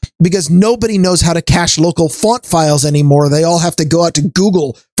for it, because nobody knows how to cache local font files anymore. They all have to go out to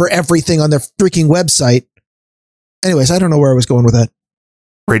Google for everything on their freaking website. Anyways, I don't know where I was going with that.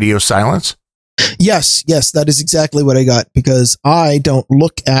 Radio silence? Yes, that is exactly what I got, because I don't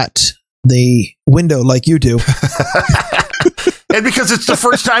look at the window like you do. And because it's the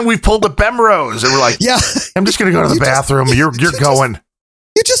first time we've pulled a Bemrosed, and we're like, yeah, I'm just going to go to the bathroom. You're going.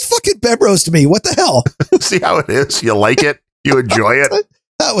 You just fucking Bemrosed me. What the hell? See how it is? You like it? You enjoy it?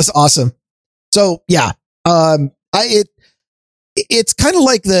 That was awesome. So yeah, it's kind of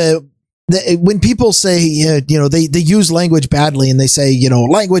like when people say, they use language badly, and they say,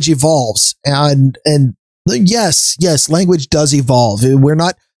 language evolves, and yes, language does evolve. We're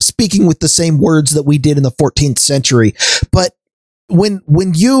not speaking with the same words that we did in the 14th century, but when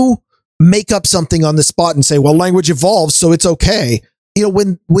you make up something on the spot and say, well, language evolves, so it's okay.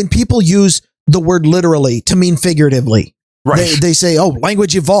 When people use the word literally to mean figuratively, right? They say, oh,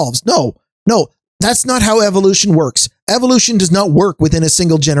 language evolves. No, That's not how evolution works. Evolution does not work within a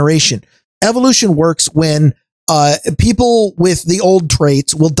single generation. Evolution works when people with the old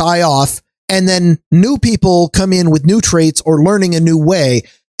traits will die off, and then new people come in with new traits or learning a new way.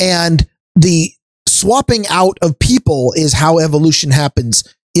 And the swapping out of people is how evolution happens.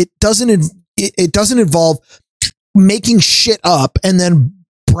 It doesn't involve making shit up and then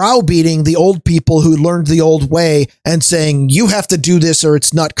browbeating the old people who learned the old way and saying, you have to do this or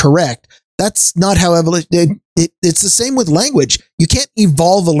it's not correct. That's not how evolution, it's the same with language. You can't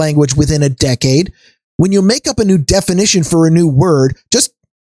evolve a language within a decade. When you make up a new definition for a new word, just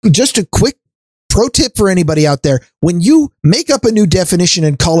a quick pro tip for anybody out there. When you make up a new definition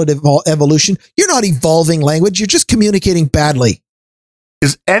and call it evolution, you're not evolving language. You're just communicating badly.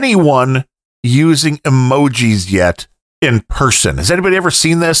 Is anyone using emojis yet in person? Has anybody ever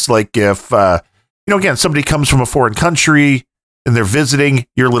seen this? Like if, again, somebody comes from a foreign country and they're visiting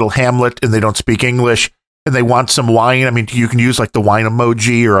your little hamlet and they don't speak English and they want some wine. I mean, you can use like the wine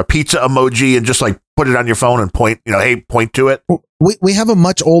emoji or a pizza emoji and just like put it on your phone and point, hey, point to it. We have a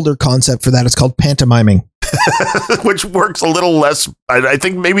much older concept for that. It's called pantomiming. Which works a little less. I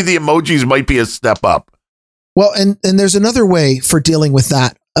think maybe the emojis might be a step up. Well, and there's another way for dealing with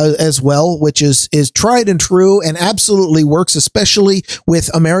that as well, which is tried and true and absolutely works, especially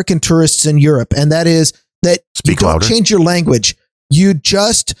with American tourists in Europe. And that is that you don't change your language. You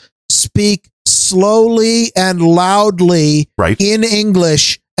just speak slowly and loudly in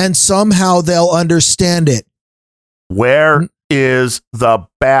English, and somehow they'll understand it. Where is the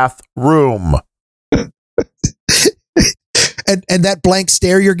bathroom? And that blank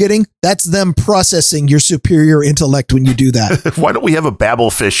stare you're getting, that's them processing your superior intellect when you do that. Why don't we have a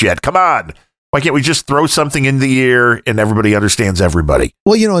babble fish yet? Come on. Why can't we just throw something in the ear and everybody understands everybody?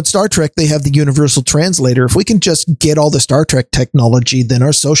 Well, in Star Trek, they have the universal translator. If we can just get all the Star Trek technology, then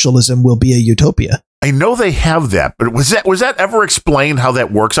our socialism will be a utopia. I know they have that, but was that ever explained how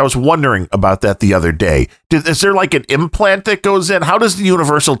that works? I was wondering about that the other day. Is there like an implant that goes in? How does the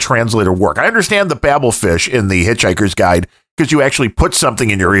universal translator work? I understand the babble fish in the Hitchhiker's Guide because you actually put something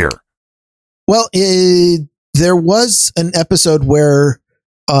in your ear. Well, there was an episode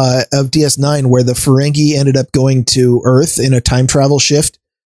of DS9 where the Ferengi ended up going to Earth in a time travel shift,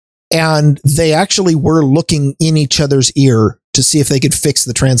 and they actually were looking in each other's ear to see if they could fix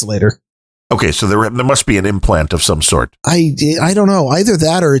the translator. Okay, so there must be an implant of some sort. I don't know. Either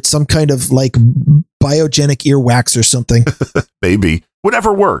that or it's some kind of like biogenic earwax or something. Maybe.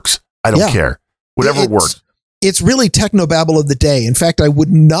 Whatever works. I don't care. Whatever works. It's really technobabble of the day. In fact, I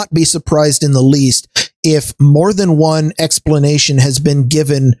would not be surprised in the least if more than one explanation has been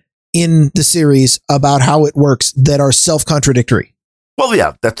given in the series about how it works that are self-contradictory. Well,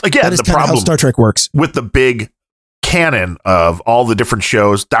 yeah, that is the problem. How Star Trek works with the big canon of all the different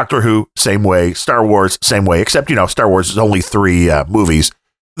shows. Doctor Who, same way. Star Wars, same way. Except, Star Wars is only 3 movies.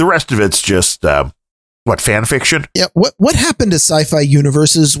 The rest of it's just fan fiction? Yeah. What happened to sci-fi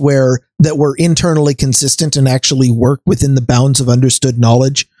universes that were internally consistent and actually work within the bounds of understood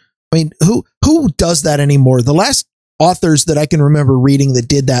knowledge? I mean, who does that anymore? The last authors that I can remember reading that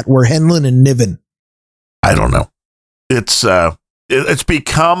did that were Henlon and Niven. I don't know. It's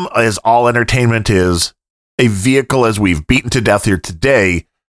become, as all entertainment is, a vehicle, as we've beaten to death here today,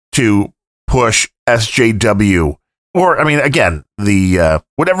 to push SJW. Or, I mean, again, the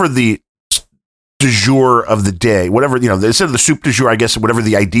whatever the du jour of the day, whatever, instead of the soup du jour, I guess, whatever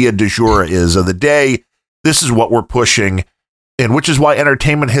the idea du jour is of the day, this is what we're pushing, and which is why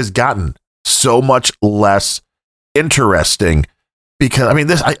entertainment has gotten so much less interesting. Because, I mean,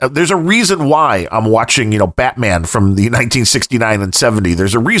 there's a reason why I'm watching, Batman from the 1969 and 70.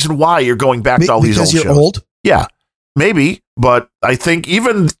 There's a reason why you're going back to all these old shows. Because you're old? Yeah, maybe. But I think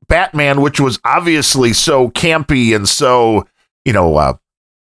even Batman, which was obviously so campy and so,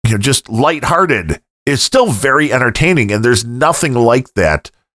 just lighthearted, is still very entertaining. And there's nothing like that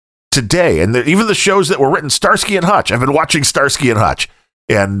today. And even the shows that were written, Starsky and Hutch. I've been watching Starsky and Hutch,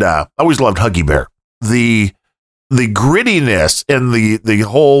 and I always loved Huggy Bear. The grittiness and the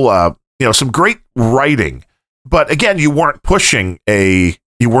whole, some great writing, but again, you weren't pushing a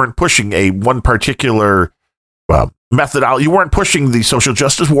one particular methodology. You weren't pushing the social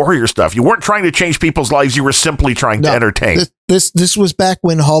justice warrior stuff. You weren't trying to change people's lives. You were simply trying to entertain. This was back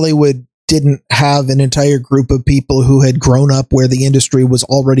when Hollywood didn't have an entire group of people who had grown up where the industry was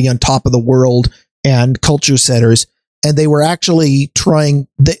already on top of the world and culture setters. And they were actually trying,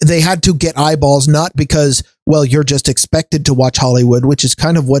 they had to get eyeballs, not because, well, you're just expected to watch Hollywood, which is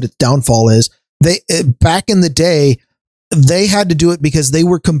kind of what its downfall is. Back in the day, they had to do it because they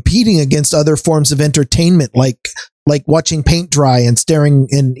were competing against other forms of entertainment, like watching paint dry and staring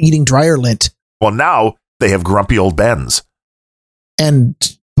and eating dryer lint. Well, now they have Grumpy Old Bens. And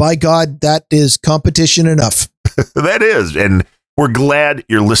by God, that is competition enough. That is. And we're glad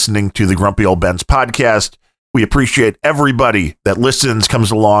you're listening to the Grumpy Old Bens podcast. We appreciate everybody that listens,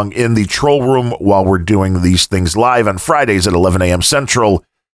 comes along in the troll room while we're doing these things live on Fridays at 11 a.m. Central.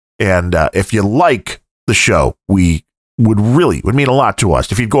 And if you like the show, would mean a lot to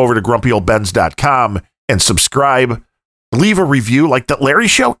us if you'd go over to grumpyoldbens.com and subscribe, leave a review. Like the Larry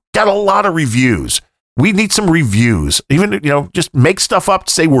show got a lot of reviews. We need some reviews. Even, just make stuff up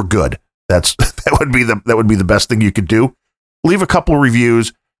to say we're good. That would be the best thing you could do. Leave a couple of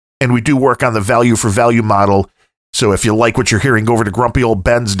reviews, and we do work on the value for value model. So if you like what you're hearing, go over to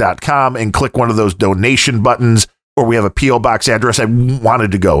grumpyoldbens.com and click one of those donation buttons, or we have a P.O. box address. I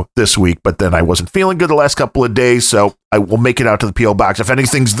wanted to go this week, but then I wasn't feeling good the last couple of days, so I will make it out to the P.O. box. If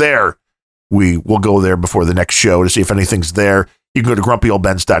anything's there, we will go there before the next show to see if anything's there. You can go to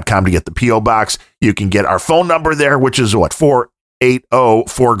grumpyoldbens.com to get the P.O. box. You can get our phone number there, which is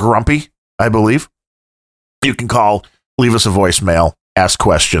 480-4-GRUMPY, I believe. You can call, leave us a voicemail, ask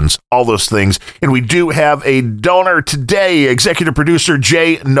questions, all those things. And we do have a donor today, executive producer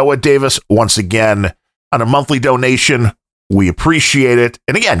J. Noah Davis, once again, on a monthly donation. We appreciate it.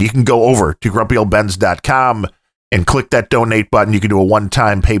 And again, you can go over to grumpyoldbens.com and click that donate button. You can do a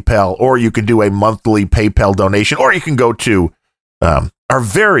one-time PayPal, or you can do a monthly PayPal donation, or you can go to our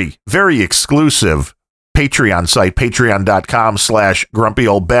very, very exclusive Patreon site,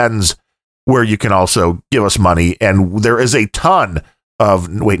 patreon.com/grumpyoldbens, where you can also give us money. And there is a ton of,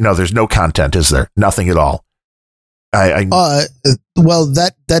 there's no content, is there? Nothing at all. Well,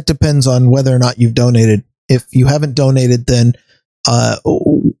 that depends on whether or not you've donated. If you haven't donated, then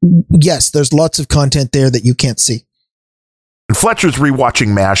yes, there's lots of content there that you can't see. And Fletcher's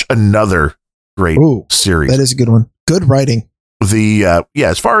rewatching MASH, another great series. That is a good one. Good writing.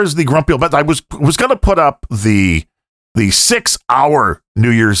 As far as the Grumpy Old Bens, I was going to put up the 6-hour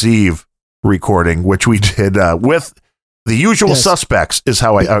New Year's Eve recording, which we did with the usual suspects, is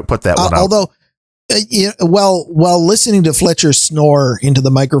how I put that one up. Although, while listening to Fletcher snore into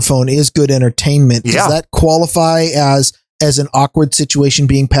the microphone is good entertainment, does that qualify as an awkward situation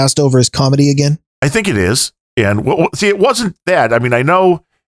being passed over as comedy again? I think it is. And see, it wasn't that. I mean, I know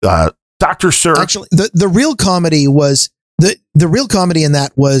Dr. Sir. Actually, the real comedy was the real comedy in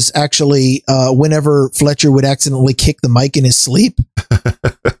that was actually whenever Fletcher would accidentally kick the mic in his sleep,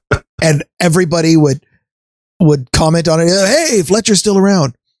 and everybody would comment on it. Hey, Fletcher's still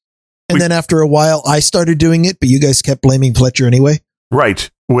around. And then after a while, I started doing it, but you guys kept blaming Fletcher anyway.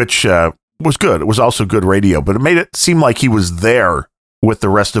 Right, which was good. It was also good radio, but it made it seem like he was there with the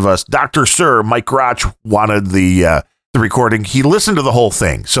rest of us. Dr. Sir, Mike Grotch, wanted the recording. He listened to the whole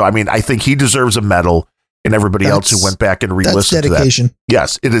thing. So, I mean, I think he deserves a medal, and everybody else who went back and re-listened to that. That's dedication.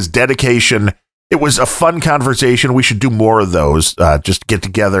 Yes, it is dedication. It was a fun conversation. We should do more of those. Just get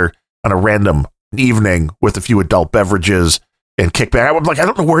together on a random evening with a few adult beverages and kick back. I'm like, I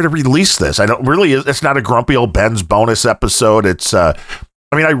don't know where to release this. It's not a Grumpy Old Bens bonus episode. It's, I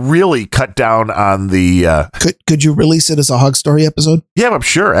really cut down on the... Could you release it as a Hog Story episode? Yeah, I'm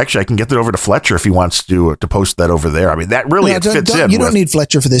sure. Actually, I can get that over to Fletcher if he wants to post that over there. I mean, that really fits in. You don't need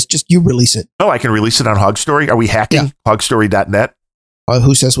Fletcher for this. Just you release it. Oh, I can release it on Hog Story? Are we hacking? Yeah. Hogstory.net?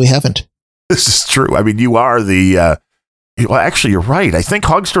 Who says we haven't? This is true. I mean, you are the... well, actually, you're right. I think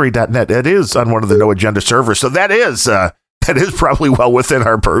Hogstory.net, it is on one of the No Agenda servers. So that is probably well within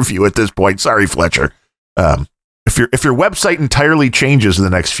our purview at this point. Sorry, Fletcher. If your website entirely changes in the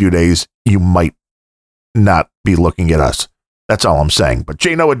next few days, you might not be looking at us. That's all I'm saying. But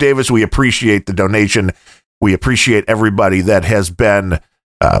J. Noah Davis, we appreciate the donation. We appreciate everybody that has been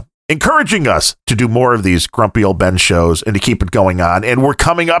encouraging us to do more of these Grumpy Old Ben shows and to keep it going on. And we're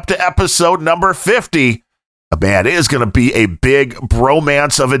coming up to episode number 50. Man, it is going to be a big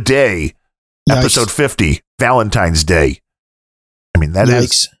bromance of a day. Yikes. Episode 50, Valentine's Day. I mean, that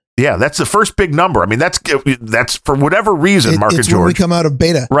is... Yeah, that's the first big number. I mean, that's for whatever reason, Mark and George. When we come out of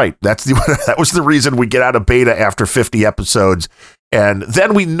beta. Right. That was the reason we get out of beta after 50 episodes. And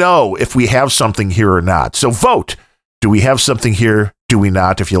then we know if we have something here or not. So vote. Do we have something here? Do we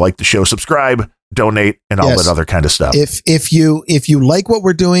not? If you like the show, subscribe, donate, and all that other kind of stuff. If you like what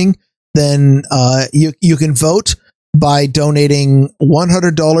we're doing, then you can vote by donating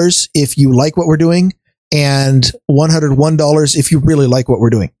 $100 if you like what we're doing, and $101 if you really like what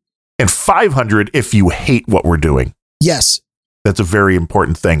we're doing. And $500 if you hate what we're doing. Yes. That's a very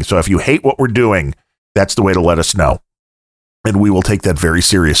important thing. So if you hate what we're doing, that's the way to let us know. And we will take that very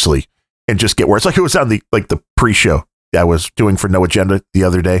seriously and just get where it's like it was on the pre-show I was doing for No Agenda the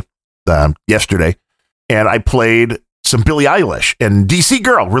other day, yesterday. And I played some Billie Eilish. And DC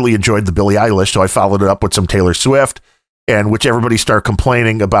Girl really enjoyed the Billie Eilish, so I followed it up with some Taylor Swift. And which everybody started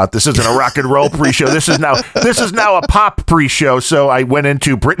complaining about. This isn't a rock and roll pre-show. This is now a pop pre-show. So I went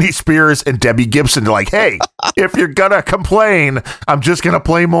into Britney Spears and Debbie Gibson. Like, hey, if you're gonna complain, I'm just gonna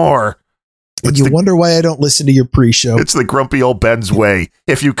play more. And you wonder why I don't listen to your pre-show. It's the grumpy old Ben's way.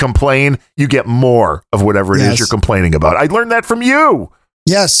 If you complain, you get more of whatever it is you're complaining about. I learned that from you.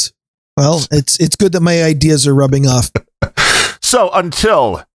 Yes. Well, it's good that my ideas are rubbing off. So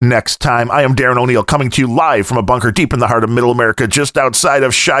until next time, I am Darren O'Neill coming to you live from a bunker deep in the heart of Middle America, just outside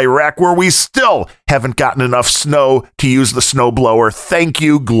of Chirac, where we still haven't gotten enough snow to use the snowblower. Thank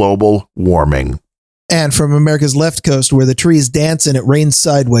you, global warming. And from America's left coast, where the trees dance and it rains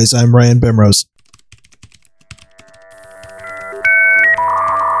sideways, I'm Ryan Bemrosed.